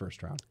drafted in the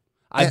 1st round?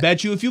 I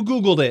bet you if you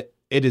Googled it,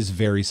 it is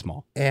very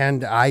small.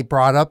 And I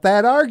brought up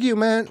that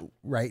argument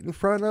right in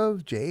front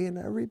of Jay and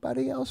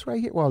everybody else right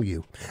here. Well,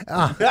 you.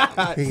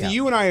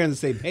 You and I are on the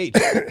same page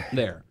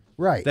there.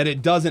 Right. That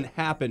it doesn't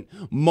happen.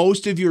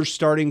 Most of your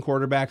starting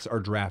quarterbacks are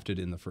drafted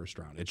in the 1st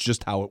round. It's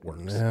just how it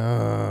works.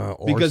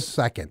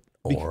 Second.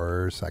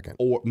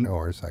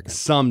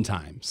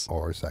 Sometimes.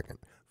 Or second.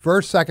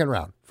 First, second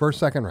round.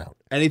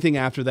 Anything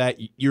after that,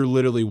 you're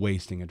literally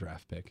wasting a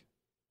draft pick.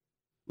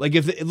 Like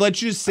let's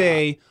just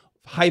say,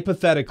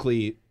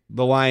 hypothetically,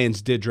 the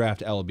Lions did draft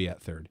Ellaby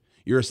at 3rd.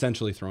 You're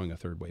essentially throwing a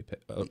 3rd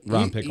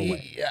round pick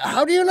away.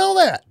 How do you know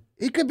that?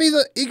 He could be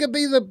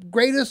the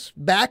greatest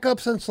backup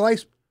since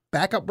sliced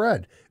backup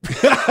bread.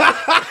 Okay,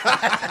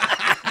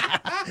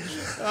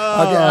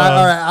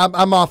 all right.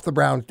 I'm off the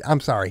Brown. I'm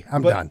sorry.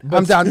 I'm done.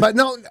 But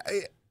no,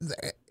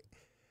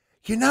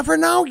 you never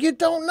know. You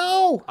don't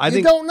know.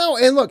 You don't know.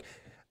 And look,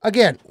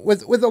 again,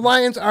 with the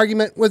Lions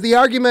argument,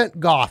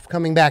 Goff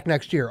coming back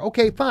next year.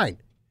 Okay, fine.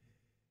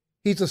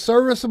 He's a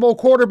serviceable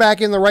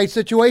quarterback in the right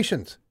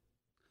situations.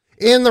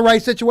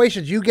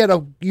 You get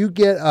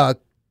a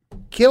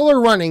killer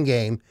running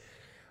game,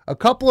 a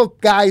couple of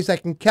guys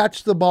that can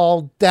catch the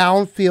ball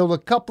downfield, a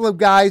couple of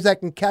guys that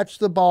can catch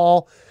the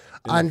ball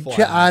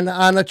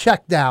on a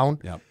check down.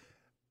 Yep.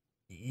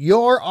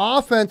 Your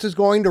offense is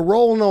going to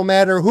roll no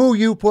matter who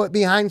you put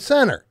behind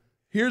center.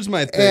 Here's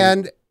my thing.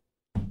 And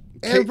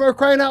And for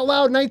crying out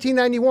loud,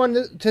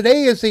 1991.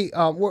 Today is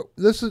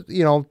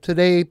the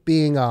today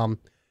being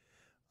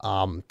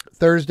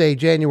Thursday,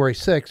 January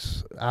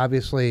 6th.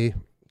 Obviously,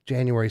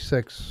 January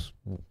 6th.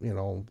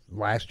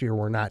 Last year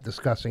we're not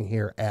discussing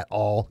here at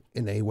all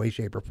in any way,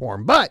 shape, or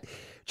form. But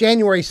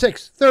January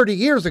 6th, 30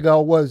 years ago,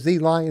 was the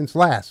Lions'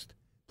 last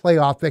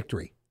playoff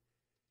victory.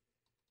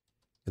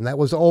 And that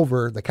was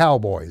over the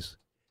Cowboys.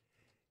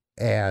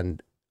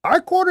 And our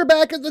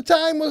quarterback at the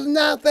time was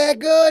not that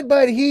good,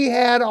 but he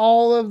had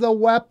all of the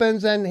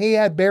weapons, and he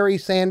had Barry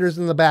Sanders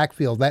in the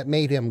backfield. That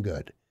made him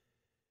good.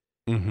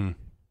 Mm-hmm.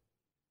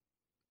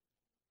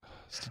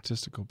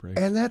 Statistical break.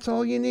 And that's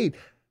all you need.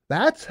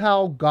 That's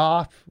how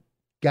Goff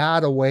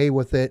got away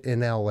with it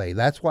in L.A.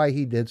 That's why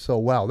he did so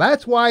well.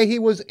 That's why he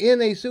was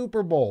in a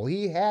Super Bowl.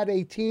 He had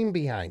a team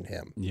behind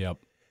him. Yep,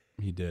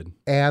 he did.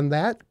 And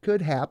that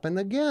could happen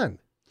again.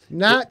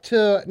 Not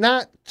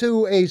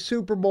to a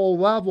Super Bowl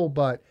level,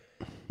 but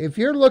if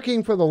you're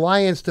looking for the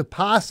Lions to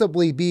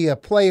possibly be a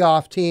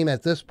playoff team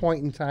at this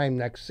point in time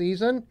next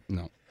season,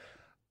 no,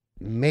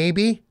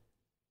 maybe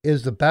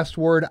is the best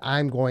word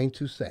I'm going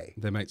to say.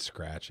 They might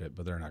scratch it,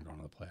 but they're not going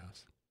to the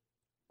playoffs.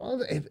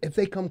 Well, if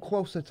they come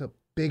close, it's a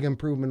big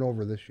improvement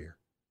over this year.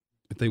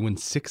 If they win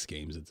 6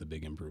 games, it's a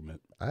big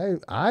improvement.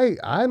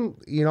 I'm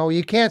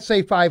you can't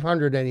say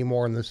 500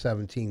 anymore in the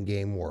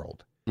 17-game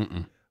world.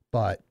 Mm-mm.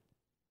 But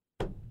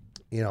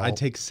I'd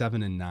take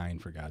 7 and 9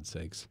 for God's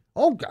sakes.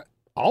 Oh God.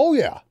 Oh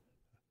yeah.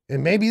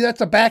 And maybe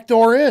that's a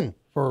backdoor in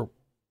for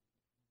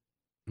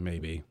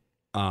maybe.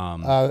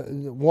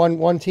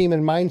 One team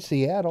in mind,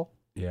 Seattle.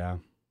 Yeah.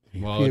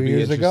 Well, a few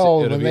years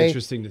ago, it'll be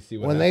interesting to see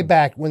when they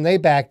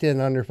backed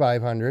in under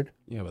 500.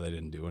 Yeah, but they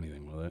didn't do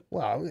anything with it.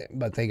 Well,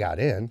 but they got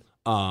in.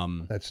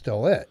 That's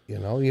still it.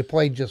 You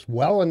played just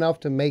well enough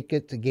to make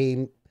it to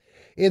game.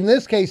 In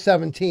this case,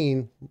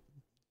 17,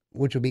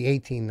 which will be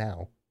 18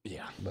 now.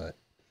 Yeah, but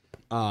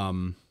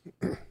I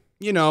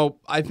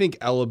think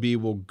Ellaby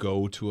will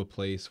go to a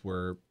place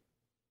where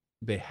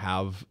they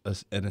have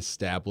an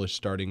established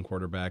starting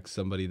quarterback,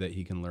 somebody that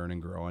he can learn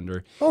and grow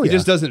under. He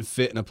just doesn't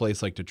fit in a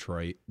place like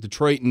Detroit.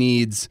 Detroit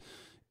needs,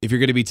 if you're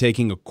going to be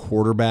taking a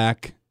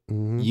quarterback,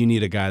 you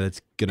need a guy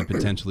that's going to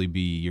potentially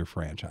be your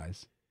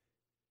franchise.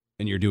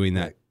 And you're doing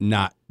that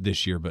not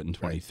this year, but in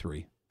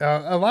 23.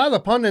 A lot of the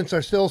pundits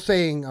are still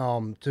saying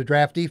to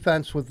draft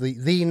defense with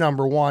the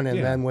number one,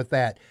 and then with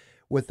that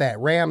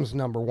Rams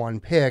number 1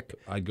 pick,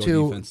 I'd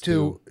go defense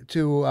to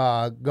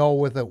go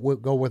with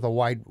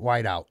a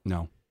wide out.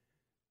 No,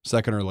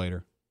 second or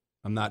later.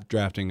 I'm not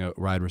drafting a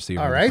wide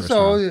receiver. All right,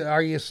 so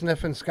are you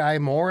sniffing Sky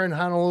Moore in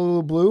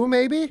Honolulu Blue?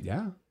 Maybe.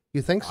 Yeah.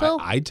 You think so?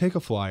 I'd take a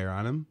flyer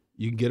on him.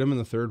 You can get him in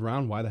the 3rd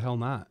round. Why the hell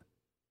not?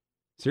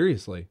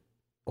 Seriously.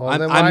 Well,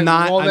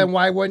 then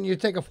why wouldn't you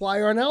take a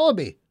flyer on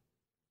Ellaby?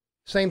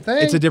 Same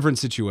thing. It's a different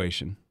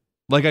situation.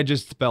 Like I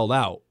just spelled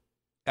out,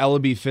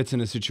 Ellaby fits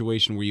in a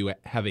situation where you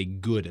have a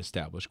good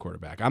established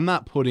quarterback. I'm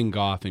not putting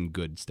Goff in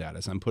good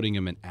status. I'm putting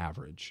him in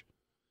average.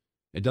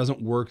 It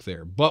doesn't work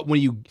there. But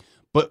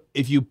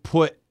if you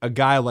put a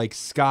guy like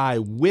Sky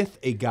with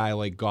a guy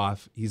like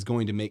Goff, he's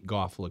going to make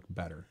Goff look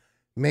better.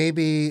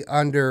 Maybe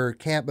under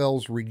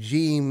Campbell's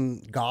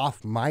regime,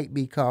 Goff might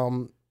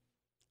become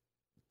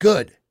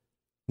good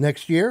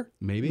next year.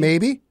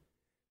 Maybe.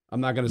 I'm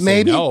not going to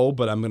say no,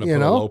 but I'm going to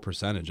put a low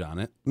percentage on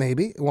it.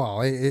 Maybe.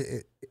 Well,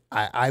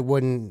 I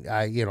wouldn't.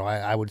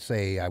 I would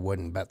say I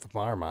wouldn't bet the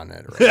farm on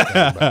it, or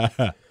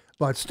anything,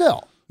 but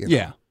still.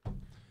 Yeah.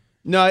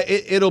 No,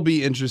 it'll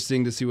be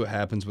interesting to see what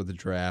happens with the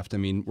draft. I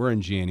mean, we're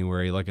in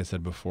January. Like I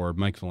said before,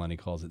 Mike Valenti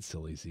calls it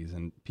silly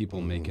season.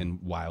 People making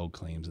wild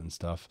claims and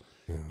stuff.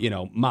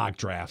 Yeah. Mock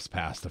drafts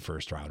past the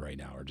 1st round right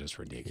now are just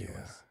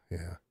ridiculous.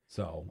 Yeah.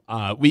 So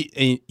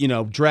we,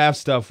 draft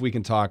stuff we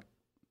can talk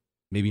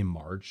maybe in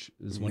March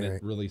is when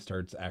it really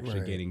starts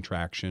actually gaining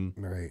traction.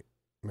 Right.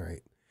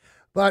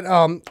 But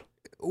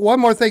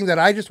one more thing that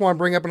I just want to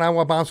bring up, and I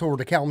want to bounce over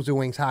to Kalamazoo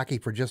Wings hockey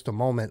for just a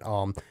moment.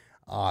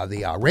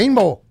 The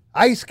Rainbow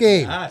Ice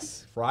game.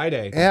 Yes,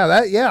 Friday.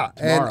 Yeah,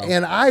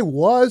 and I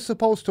was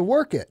supposed to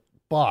work it,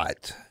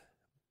 but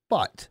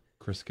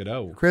Chris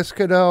Cadeau, and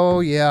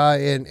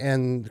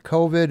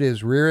COVID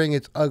is rearing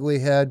its ugly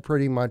head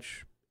pretty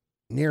much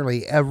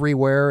nearly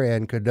everywhere,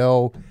 and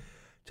Cadeau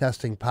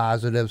testing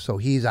positive, so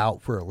he's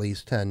out for at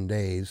least 10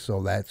 days.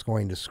 So that's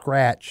going to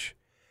scratch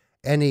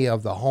any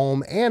of the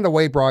home and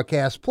away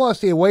broadcasts. Plus,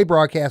 the away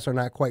broadcasts are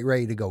not quite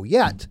ready to go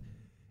yet.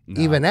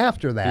 Even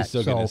after that. He's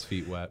still getting his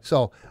feet wet.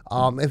 So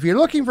if you're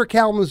looking for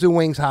Kalamazoo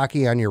Wings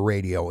hockey on your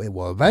radio, it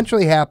will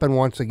eventually happen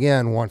once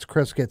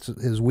Chris gets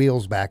his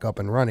wheels back up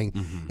and running.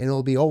 And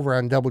it'll be over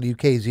on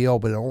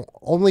WKZO, but it'll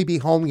only be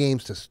home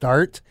games to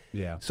start.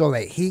 Yeah. So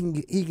that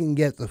he can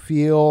get the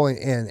feel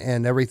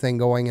and everything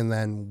going. And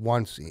then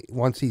once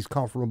he's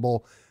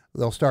comfortable,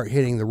 they'll start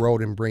hitting the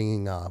road and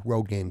bringing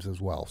road games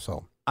as well.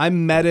 So I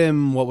met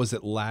him,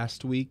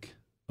 last week?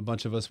 A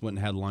bunch of us went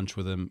and had lunch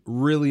with him.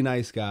 Really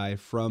nice guy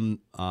from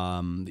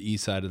the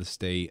east side of the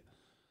state.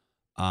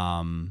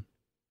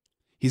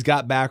 He's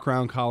got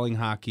background calling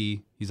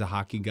hockey. He's a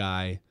hockey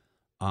guy.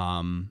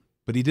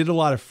 But but he did a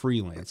lot of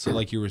freelance. So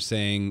like you were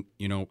saying,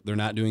 they're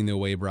not doing the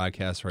away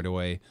broadcast right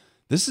away.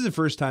 This is the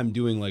first time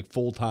doing like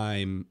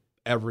full-time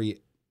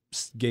every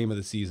game of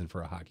the season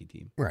for a hockey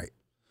team. Right.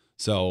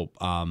 So,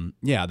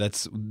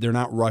 they're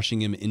not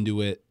rushing him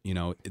into it.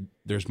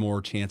 There's more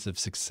chance of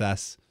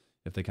success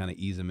if they kind of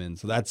ease him in.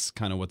 So that's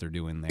kind of what they're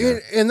doing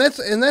there. And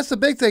that's the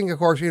big thing, of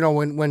course,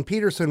 when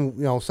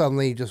Peterson,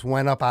 suddenly just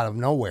went up out of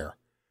nowhere.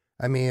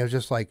 I mean, it was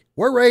just like,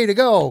 we're ready to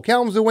go.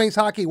 Kalamazoo Wings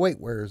hockey. Wait,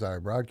 where's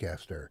our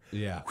broadcaster?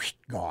 Yeah. Whoosh,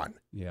 gone.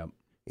 Yeah.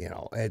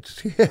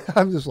 It's,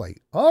 I'm just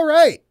like, all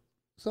right.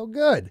 So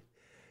good.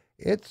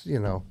 It's,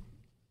 and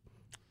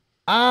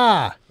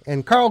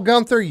Carl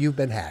Gunther, you've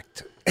been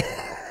hacked.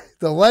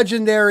 The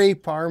legendary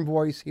farm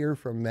voice here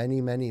for many,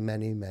 many,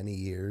 many, many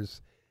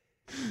years.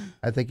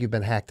 I think you've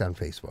been hacked on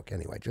Facebook.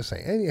 Anyway, just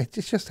saying. It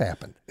just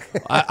happened.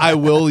 I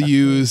will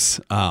use,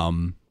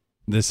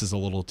 this is a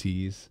little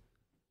tease.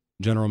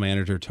 General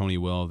Manager Tony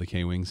Will of the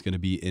K-Wings going to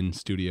be in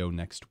studio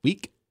next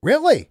week.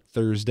 Really?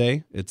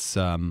 Thursday. It's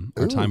our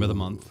time of the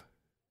month.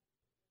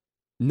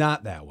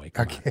 Not that way.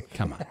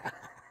 Come on.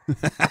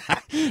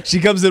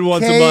 She comes in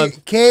once a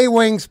month.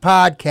 K-Wings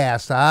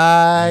podcast.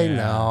 I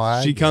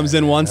know. She comes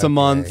in once a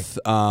month.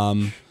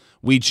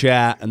 We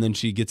chat, and then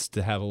she gets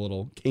to have a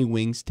little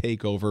K-Wings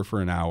takeover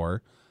for an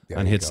hour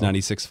on Hits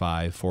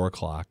 96.5, 4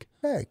 o'clock.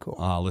 Hey,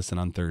 cool. Listen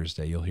on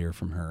Thursday. You'll hear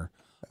from her.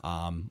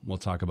 We'll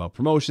talk about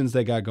promotions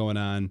they got going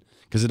on,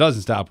 because it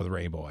doesn't stop with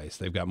Rainbow Ice.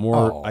 They've got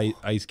more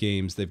ice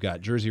games. They've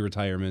got jersey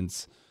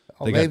retirements.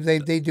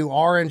 They do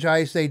orange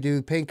ice. They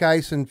do pink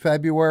ice in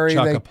February.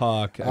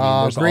 Chuck-a-puck.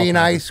 Green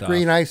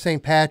ice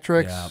St.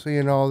 Patrick's.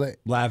 Yeah.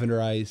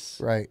 Lavender ice.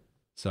 Right.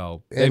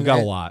 So they've got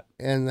a lot.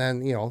 And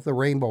then, the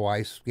Rainbow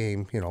Ice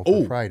game,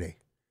 for Friday.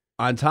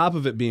 On top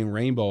of it being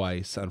Rainbow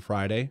Ice on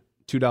Friday,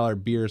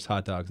 $2 beers,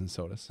 hot dogs, and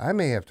sodas. I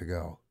may have to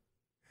go.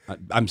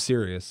 I'm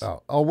serious.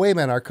 Oh, wait a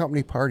minute. Our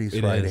company party's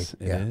Friday. It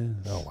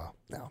is. Oh, wow.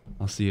 No.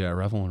 I'll see you at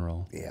Revel and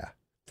Roll. Yeah.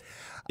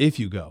 If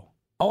you go.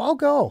 Oh, I'll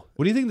go.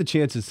 What do you think the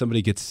chances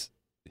somebody gets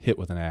hit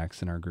with an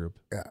axe in our group?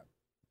 Yeah.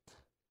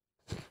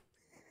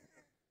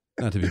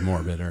 Not to be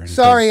morbid or anything.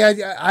 Sorry,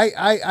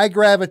 I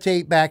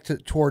gravitate back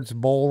towards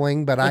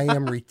bowling, but I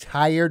am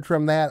retired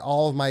from that.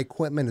 All of my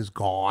equipment is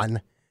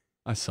gone.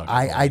 I suck.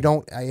 I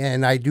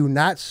do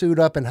not suit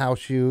up in house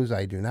shoes.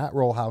 I do not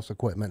roll house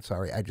equipment.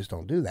 Sorry, I just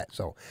don't do that.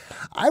 So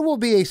I will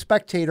be a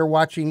spectator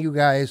watching you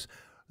guys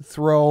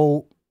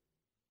throw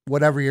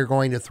whatever you're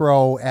going to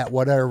throw at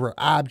whatever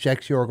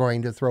objects you're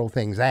going to throw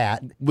things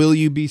at. Will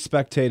you be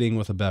spectating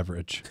with a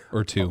beverage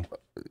or two?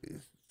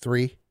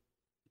 3.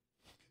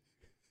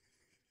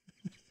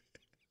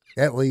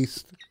 At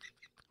least.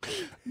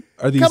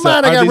 Are these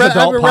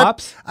adult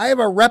pops? I have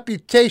a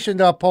reputation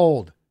to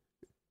uphold.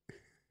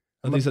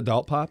 Are these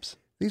adult pops?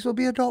 These will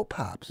be adult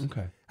pops.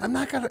 Okay. I'm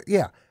not going to,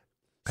 yeah.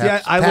 See,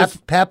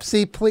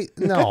 Pepsi, please.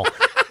 No.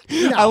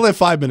 No. I live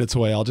 5 minutes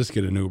away. I'll just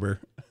get an Uber.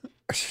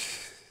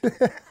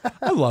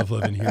 I love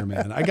living here,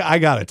 man. I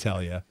got to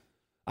tell you.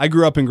 I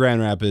grew up in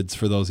Grand Rapids,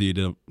 for those of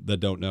you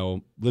that don't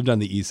know. Lived on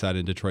the east side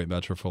in Detroit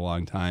Metro for a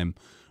long time.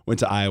 Went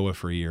to Iowa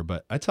for a year.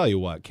 But I tell you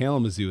what,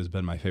 Kalamazoo has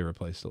been my favorite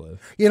place to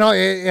live.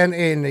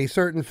 And a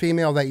certain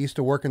female that used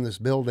to work in this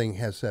building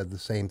has said the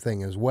same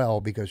thing as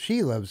well, because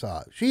she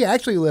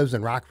actually lives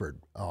in Rockford,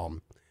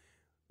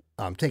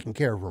 taking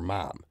care of her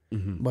mom.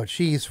 Mm-hmm. But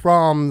she's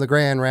from the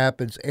Grand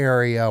Rapids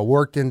area,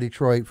 worked in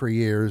Detroit for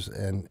years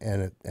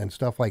and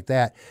stuff like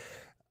that.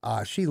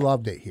 She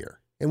loved it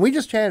here. And we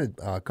just chatted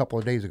a couple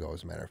of days ago,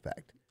 as a matter of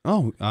fact.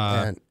 Oh,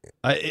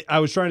 I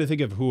was trying to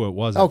think of who it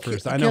was at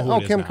first. I know who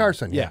it is Kim now.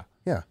 Carson. Yeah.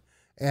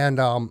 And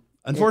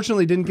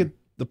unfortunately, didn't get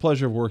the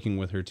pleasure of working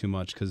with her too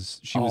much because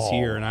she was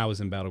here and I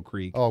was in Battle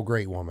Creek. Oh,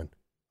 great woman.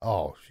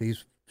 Oh,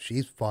 she's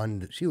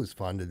fun. She was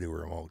fun to do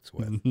remotes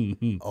with.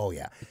 Oh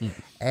yeah.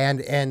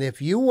 And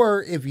if you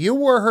were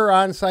her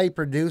on-site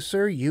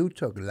producer, you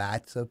took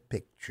lots of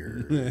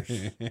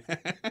pictures.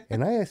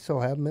 And I still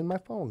have them in my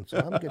phone, so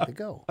I'm good to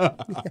go.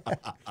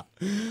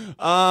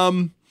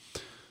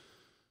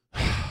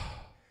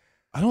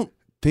 I don't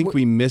think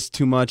we missed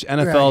too much.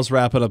 NFL's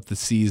wrapping up the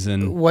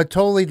season. What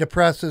totally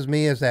depresses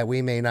me is that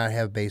we may not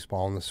have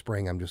baseball in the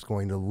spring. I'm just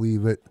going to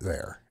leave it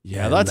there.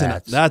 Yeah,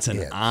 that's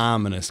an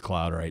ominous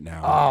cloud right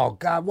now. Oh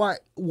God,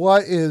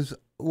 what is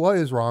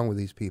wrong with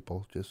these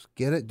people? Just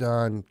get it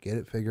done, get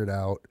it figured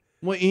out.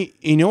 Well,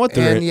 you know what?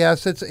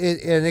 Yes,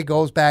 it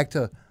goes back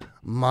to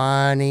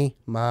money.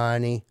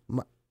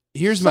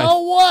 Here's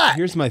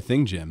my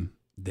thing, Jim.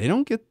 They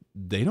don't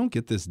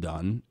get this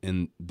done,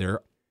 and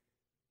they're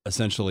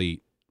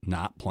essentially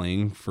not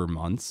playing for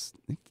months.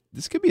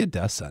 This could be a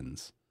death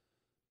sentence.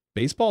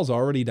 Baseball's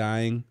already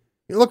dying.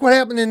 Look what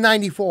happened in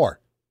 '94.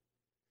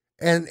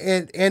 And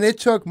it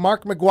took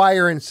Mark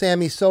McGwire and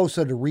Sammy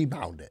Sosa to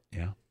rebound it.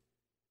 Yeah.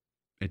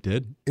 It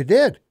did. It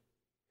did.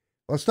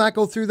 Let's not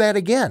go through that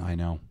again. I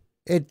know.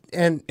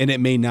 And it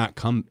may not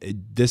come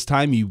this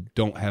time. You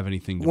don't have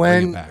anything to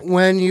bring it back.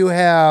 When you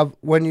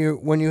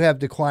have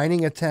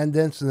declining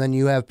attendance, and then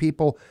you have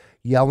people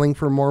yelling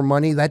for more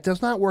money, that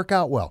does not work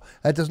out well.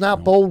 That does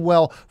not bode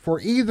well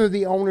for either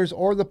the owners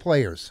or the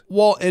players.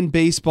 Well, in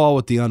baseball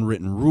with the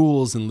unwritten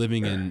rules and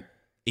living in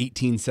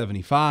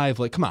 1875,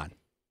 like, come on.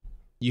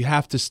 You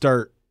have to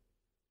start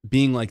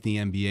being like the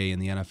NBA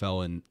and the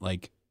NFL and,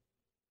 like,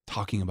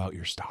 talking about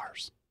your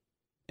stars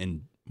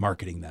and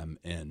marketing them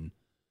and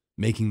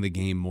making the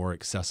game more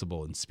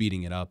accessible and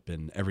speeding it up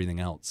and everything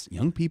else.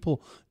 Young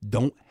people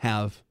don't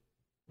have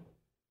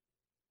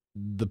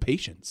the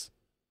patience.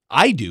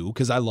 I do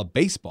because I love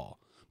baseball.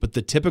 But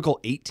the typical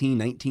 18,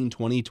 19,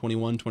 20,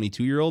 21,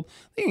 22-year-old,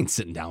 they ain't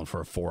sitting down for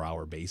a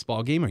 4-hour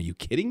baseball game. Are you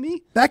kidding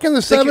me? Back in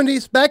the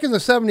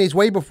 70s,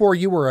 way before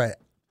you were a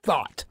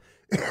thought.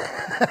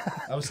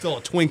 I was still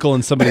a twinkle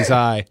in somebody's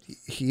eye.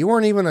 You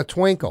weren't even a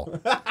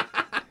twinkle.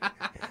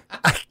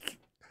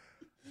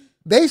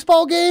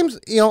 Baseball games,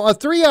 a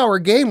 3-hour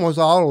game was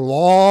a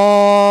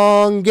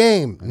long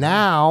game.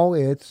 Now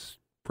it's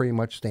pretty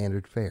much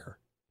standard fare.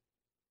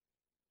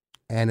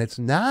 And it's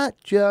not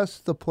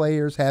just the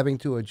players having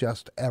to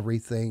adjust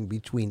everything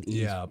between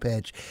each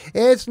pitch.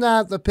 It's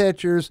not the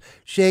pitchers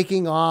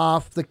shaking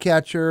off the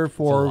catcher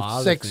for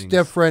six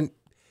different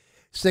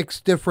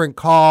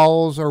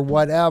calls or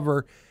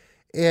whatever.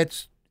 The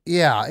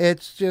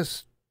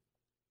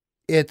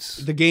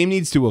game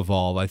needs to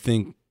evolve, I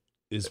think,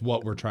 is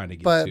what we're trying to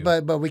get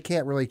to. But we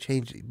can't really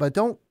change it. But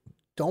don't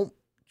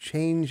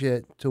change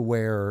it to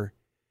where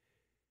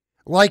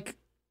like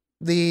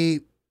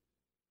the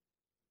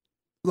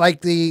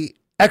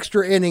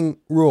extra inning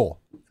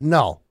rule.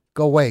 No,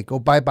 go away, go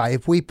bye-bye.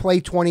 If we play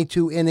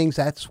 22 innings,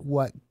 that's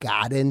what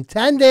God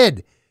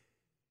intended.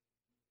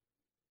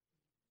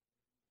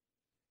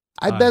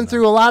 I've been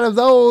through a lot of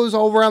those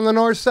over on the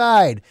north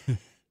side.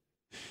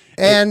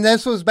 And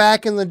this was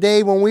back in the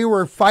day when we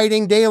were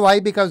fighting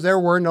daylight because there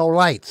were no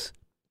lights.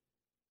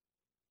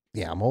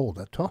 Yeah, I'm old.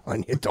 I'm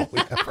telling you, don't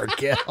ever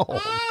get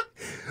old.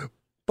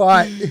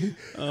 But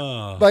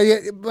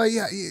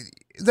yeah,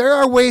 there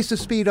are ways to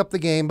speed up the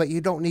game, but you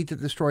don't need to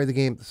destroy the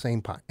game at the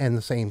same time.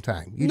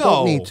 You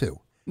don't need to.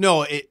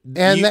 No,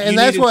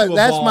 that's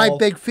my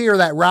big fear.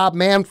 That Rob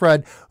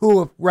Manfred,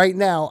 who right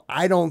now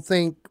I don't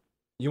think.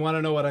 You want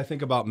to know what I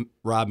think about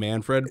Rob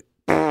Manfred?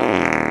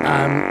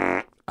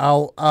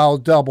 I'll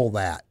double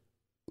that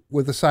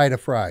with a side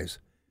of fries.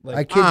 Like,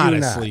 I kid you not.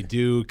 Honestly,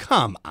 dude,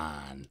 come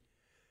on.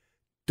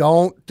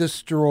 Don't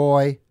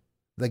destroy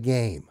the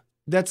game.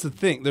 That's the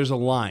thing. There's a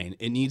line.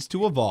 It needs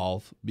to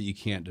evolve, but you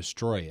can't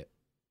destroy it.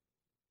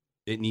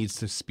 It needs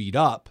to speed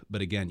up,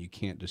 but again, you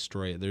can't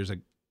destroy it.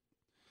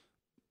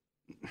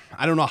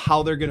 I don't know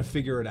how they're going to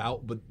figure it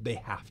out, but they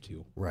have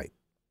to. Right.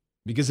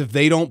 Because if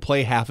they don't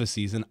play half a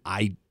season,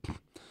 I'm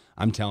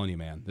telling you,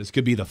 man, this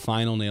could be the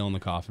final nail in the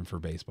coffin for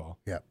baseball.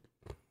 Yep.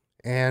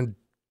 And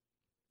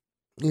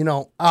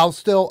I'll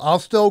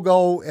still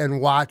go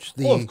and watch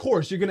the. Well, of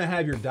course, you're going to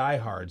have your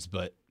diehards,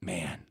 but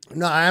man.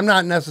 No, I'm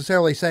not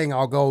necessarily saying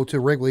I'll go to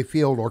Wrigley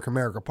Field or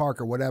Comerica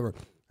Park or whatever.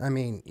 I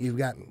mean,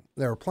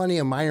 there are plenty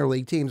of minor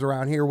league teams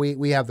around here.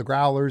 We have the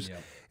Growlers,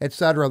 et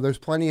cetera. There's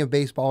plenty of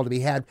baseball to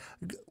be had.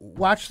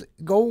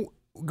 Go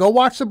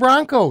watch the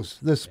Broncos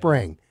this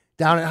spring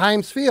down at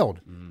Himes Field,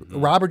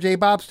 Robert J.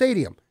 Bob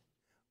Stadium.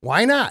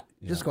 Why not?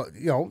 Yeah. Just go,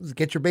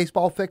 get your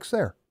baseball fix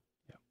there.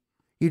 Yeah.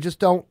 You just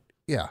don't.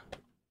 Yeah.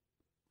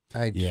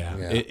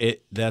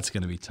 That's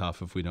going to be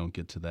tough if we don't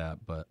get to that.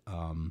 But,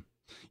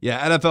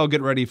 NFL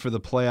get ready for the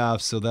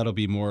playoffs, so that'll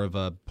be more of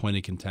a point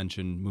of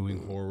contention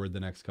moving forward the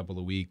next couple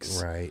of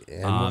weeks. Right.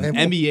 And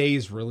NBA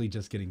is really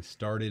just getting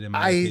started, in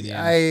my opinion.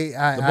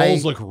 The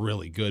Bulls look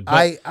really good.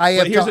 But,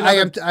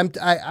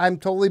 I'm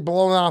totally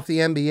blown off the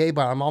NBA,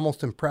 but I'm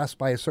almost impressed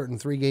by a certain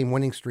 3-game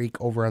winning streak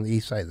over on the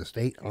east side of the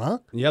state. Huh?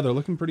 Yeah, they're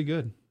looking pretty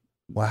good.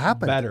 What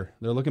happened? Better.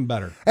 They're looking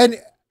better. And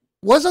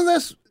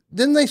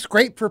didn't they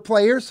scrape for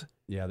players?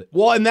 Yeah.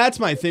 Well, and that's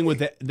my thing with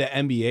the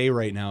NBA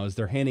right now is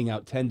they're handing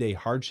out 10-day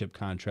hardship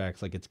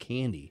contracts like it's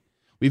candy.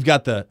 We've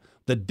got the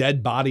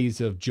dead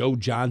bodies of Joe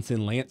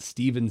Johnson, Lance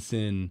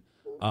Stevenson.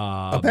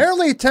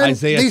 Apparently, these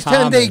Thomas.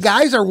 10-day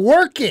guys are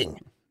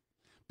working.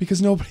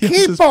 Because nobody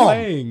else is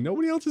playing.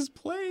 Nobody else is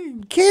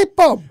playing. Keep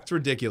them. It's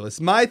ridiculous.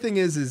 My thing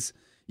is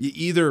you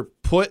either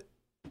put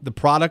the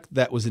product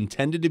that was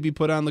intended to be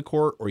put on the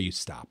court or you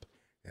stop.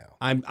 Yeah.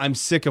 I'm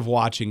sick of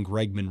watching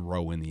Greg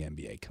Monroe in the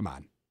NBA. Come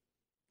on.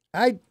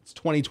 It's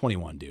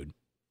 2021, dude.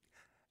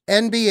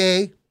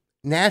 NBA,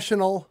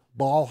 National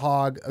Ball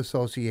Hog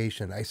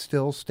Association. I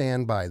still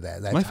stand by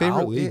that. That's my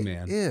favorite league,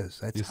 man. It is.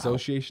 The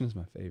association is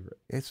my favorite.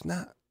 It's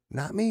not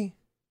me.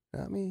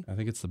 Not me. I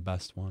think it's the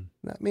best one.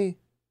 Not me.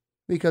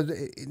 Because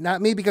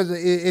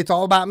it's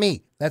all about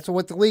me. That's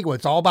what the league was.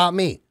 It's all about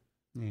me.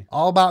 Yeah.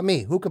 All about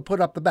me. Who could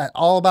put up the bet?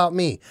 All about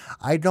me.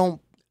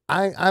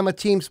 I'm a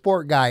team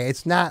sport guy.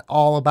 It's not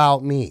all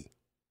about me.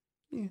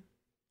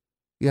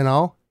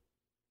 Yeah.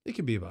 It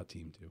could be about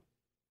team too.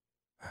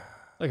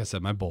 Like I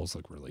said, my Bulls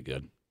look really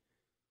good.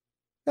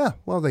 Yeah,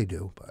 well, they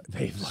do, but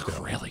they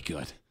look really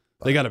good.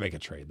 They got to make a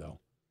trade though.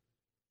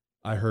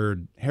 I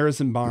heard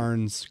Harrison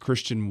Barnes,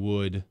 Christian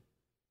Wood,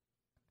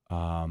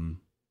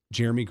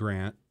 Jeremy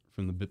Grant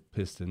from the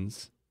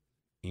Pistons,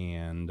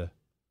 and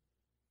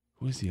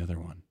who is the other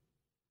one?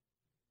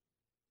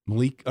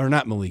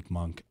 Not Malik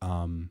Monk.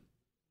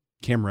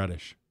 Cam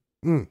Reddish.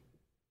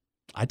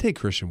 I'd take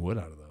Christian Wood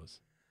out of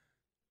those.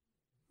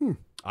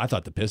 I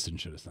thought the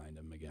Pistons should have signed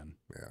him again.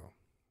 Yeah.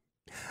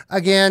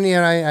 Again,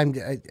 I'm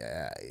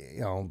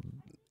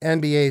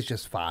NBA is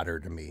just fodder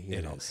to me.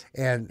 You know, is.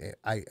 And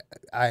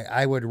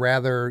I would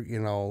rather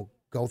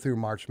go through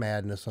March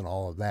Madness and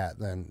all of that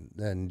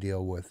than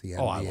deal with the NBA.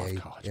 Oh, I love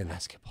college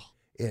basketball.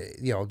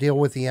 Deal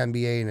with the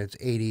NBA and its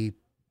 80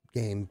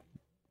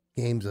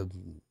 games of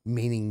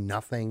meaning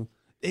nothing.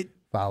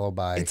 Followed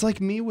by it's like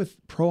me with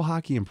pro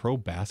hockey and pro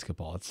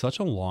basketball. It's such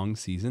a long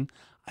season.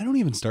 I don't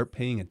even start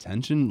paying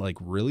attention, like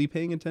really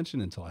paying attention,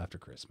 until after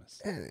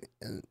Christmas.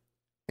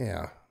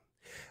 Yeah.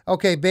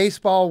 Okay,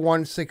 baseball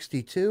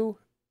 162,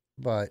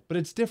 but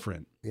it's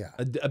different. Yeah,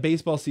 a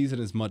baseball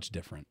season is much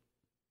different.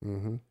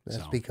 Mm-hmm.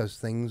 That's because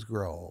things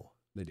grow.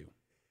 They do.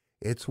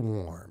 It's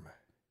warm.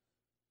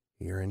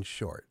 You're in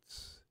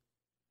shorts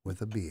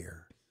with a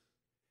beer,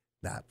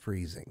 not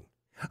freezing.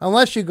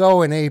 Unless you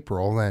go in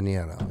April, then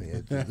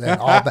then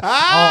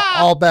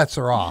all bets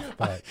are off.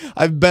 But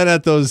I've been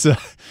at those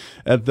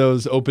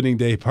opening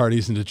day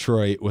parties in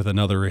Detroit with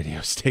another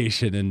radio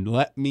station, and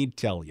let me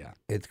tell you,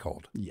 it's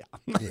cold. Yeah.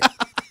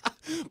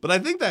 But I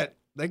think that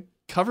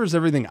covers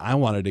everything I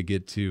wanted to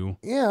get to.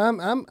 Yeah,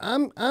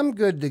 I'm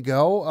good to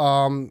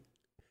go.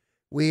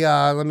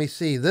 Let me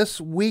see,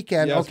 this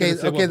weekend. Yeah,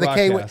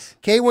 the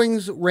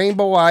K-Wings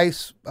Rainbow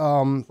Ice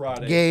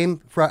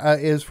game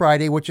is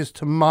Friday, which is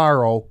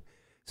tomorrow.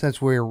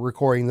 Since we're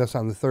recording this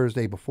on the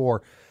Thursday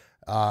before,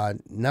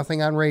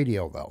 nothing on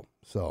radio though.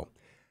 So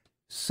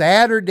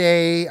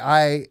Saturday,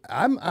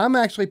 I'm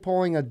actually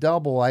pulling a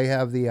double. I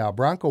have the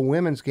Bronco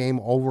women's game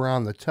over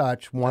on the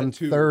Touch,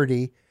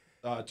 1:30.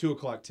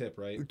 2:00 tip,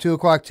 right?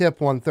 2:00 tip,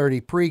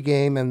 1:30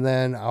 pregame, and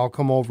then I'll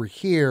come over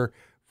here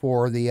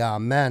for the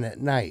men at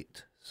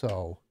night.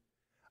 So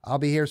I'll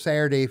be here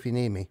Saturday if you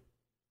need me.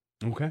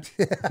 Okay.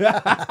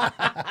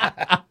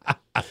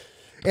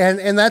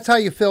 And that's how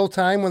you fill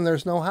time when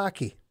there's no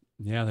hockey.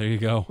 Yeah, there you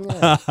go.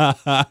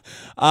 Yeah.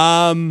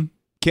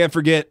 Can't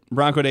forget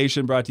Bronco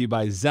Nation, brought to you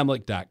by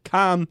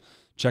Zemlik.com.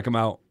 Check them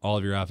out. All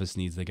of your office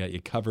needs, they got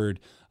you covered.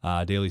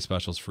 Daily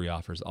specials, free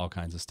offers, all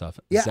kinds of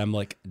stuff. Yeah.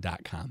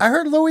 Zemlik.com. I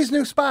heard Louie's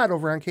new spot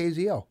over on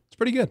KZO. It's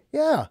pretty good.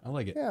 Yeah. I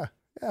like it. Yeah.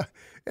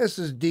 This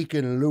is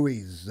Deacon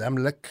Louis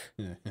Zemlik.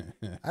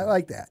 I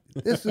like that.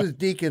 This is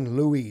Deacon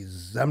Louis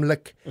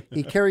Zemlik.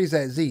 He carries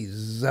that Z,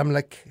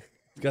 Zemlik.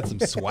 He's got some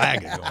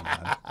swag going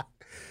on.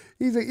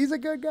 He's a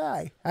good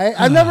guy.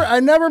 I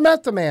never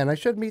met the man. I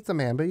should meet the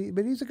man, but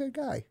he's a good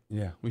guy.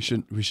 Yeah, we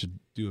should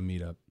do a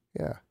meetup.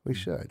 Yeah, we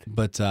should.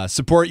 But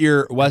support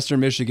your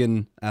Western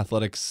Michigan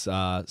athletics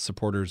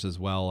supporters as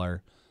well.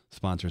 Our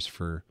sponsors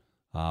for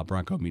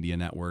Bronco Media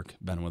Network,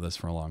 been with us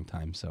for a long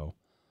time. So,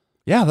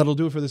 yeah, that'll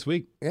do it for this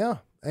week. Yeah,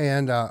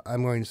 and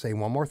I'm going to say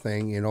one more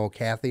thing.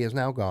 Kathy is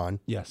now gone.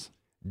 Yes.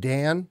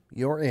 Dan,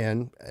 you're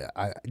in.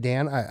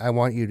 Dan, I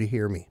want you to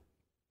hear me.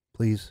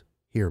 Please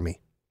hear me.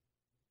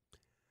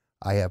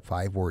 I have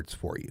 5 words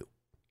for you.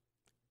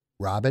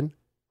 Robin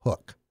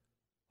Hook,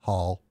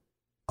 Hall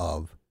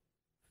of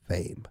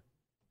Fame.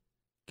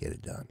 Get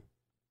it done.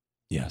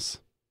 Yes.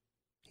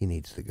 He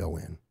needs to go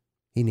in.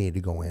 He needed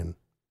to go in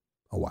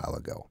a while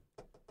ago.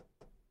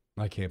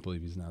 I can't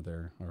believe he's not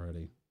there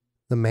already.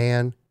 The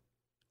man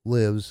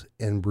lives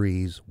and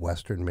breathes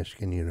Western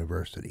Michigan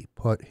University.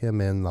 Put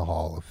him in the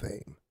Hall of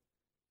Fame.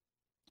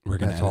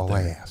 That's all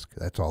I ask.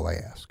 That's all I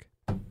ask.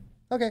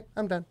 Okay,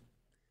 I'm done.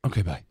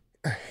 Okay, bye.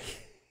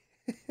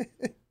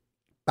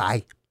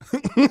 Bye.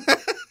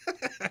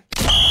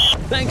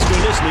 Thanks for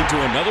listening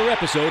to another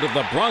episode of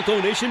the Bronco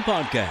Nation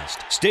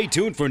podcast. Stay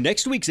tuned for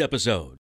next week's episode.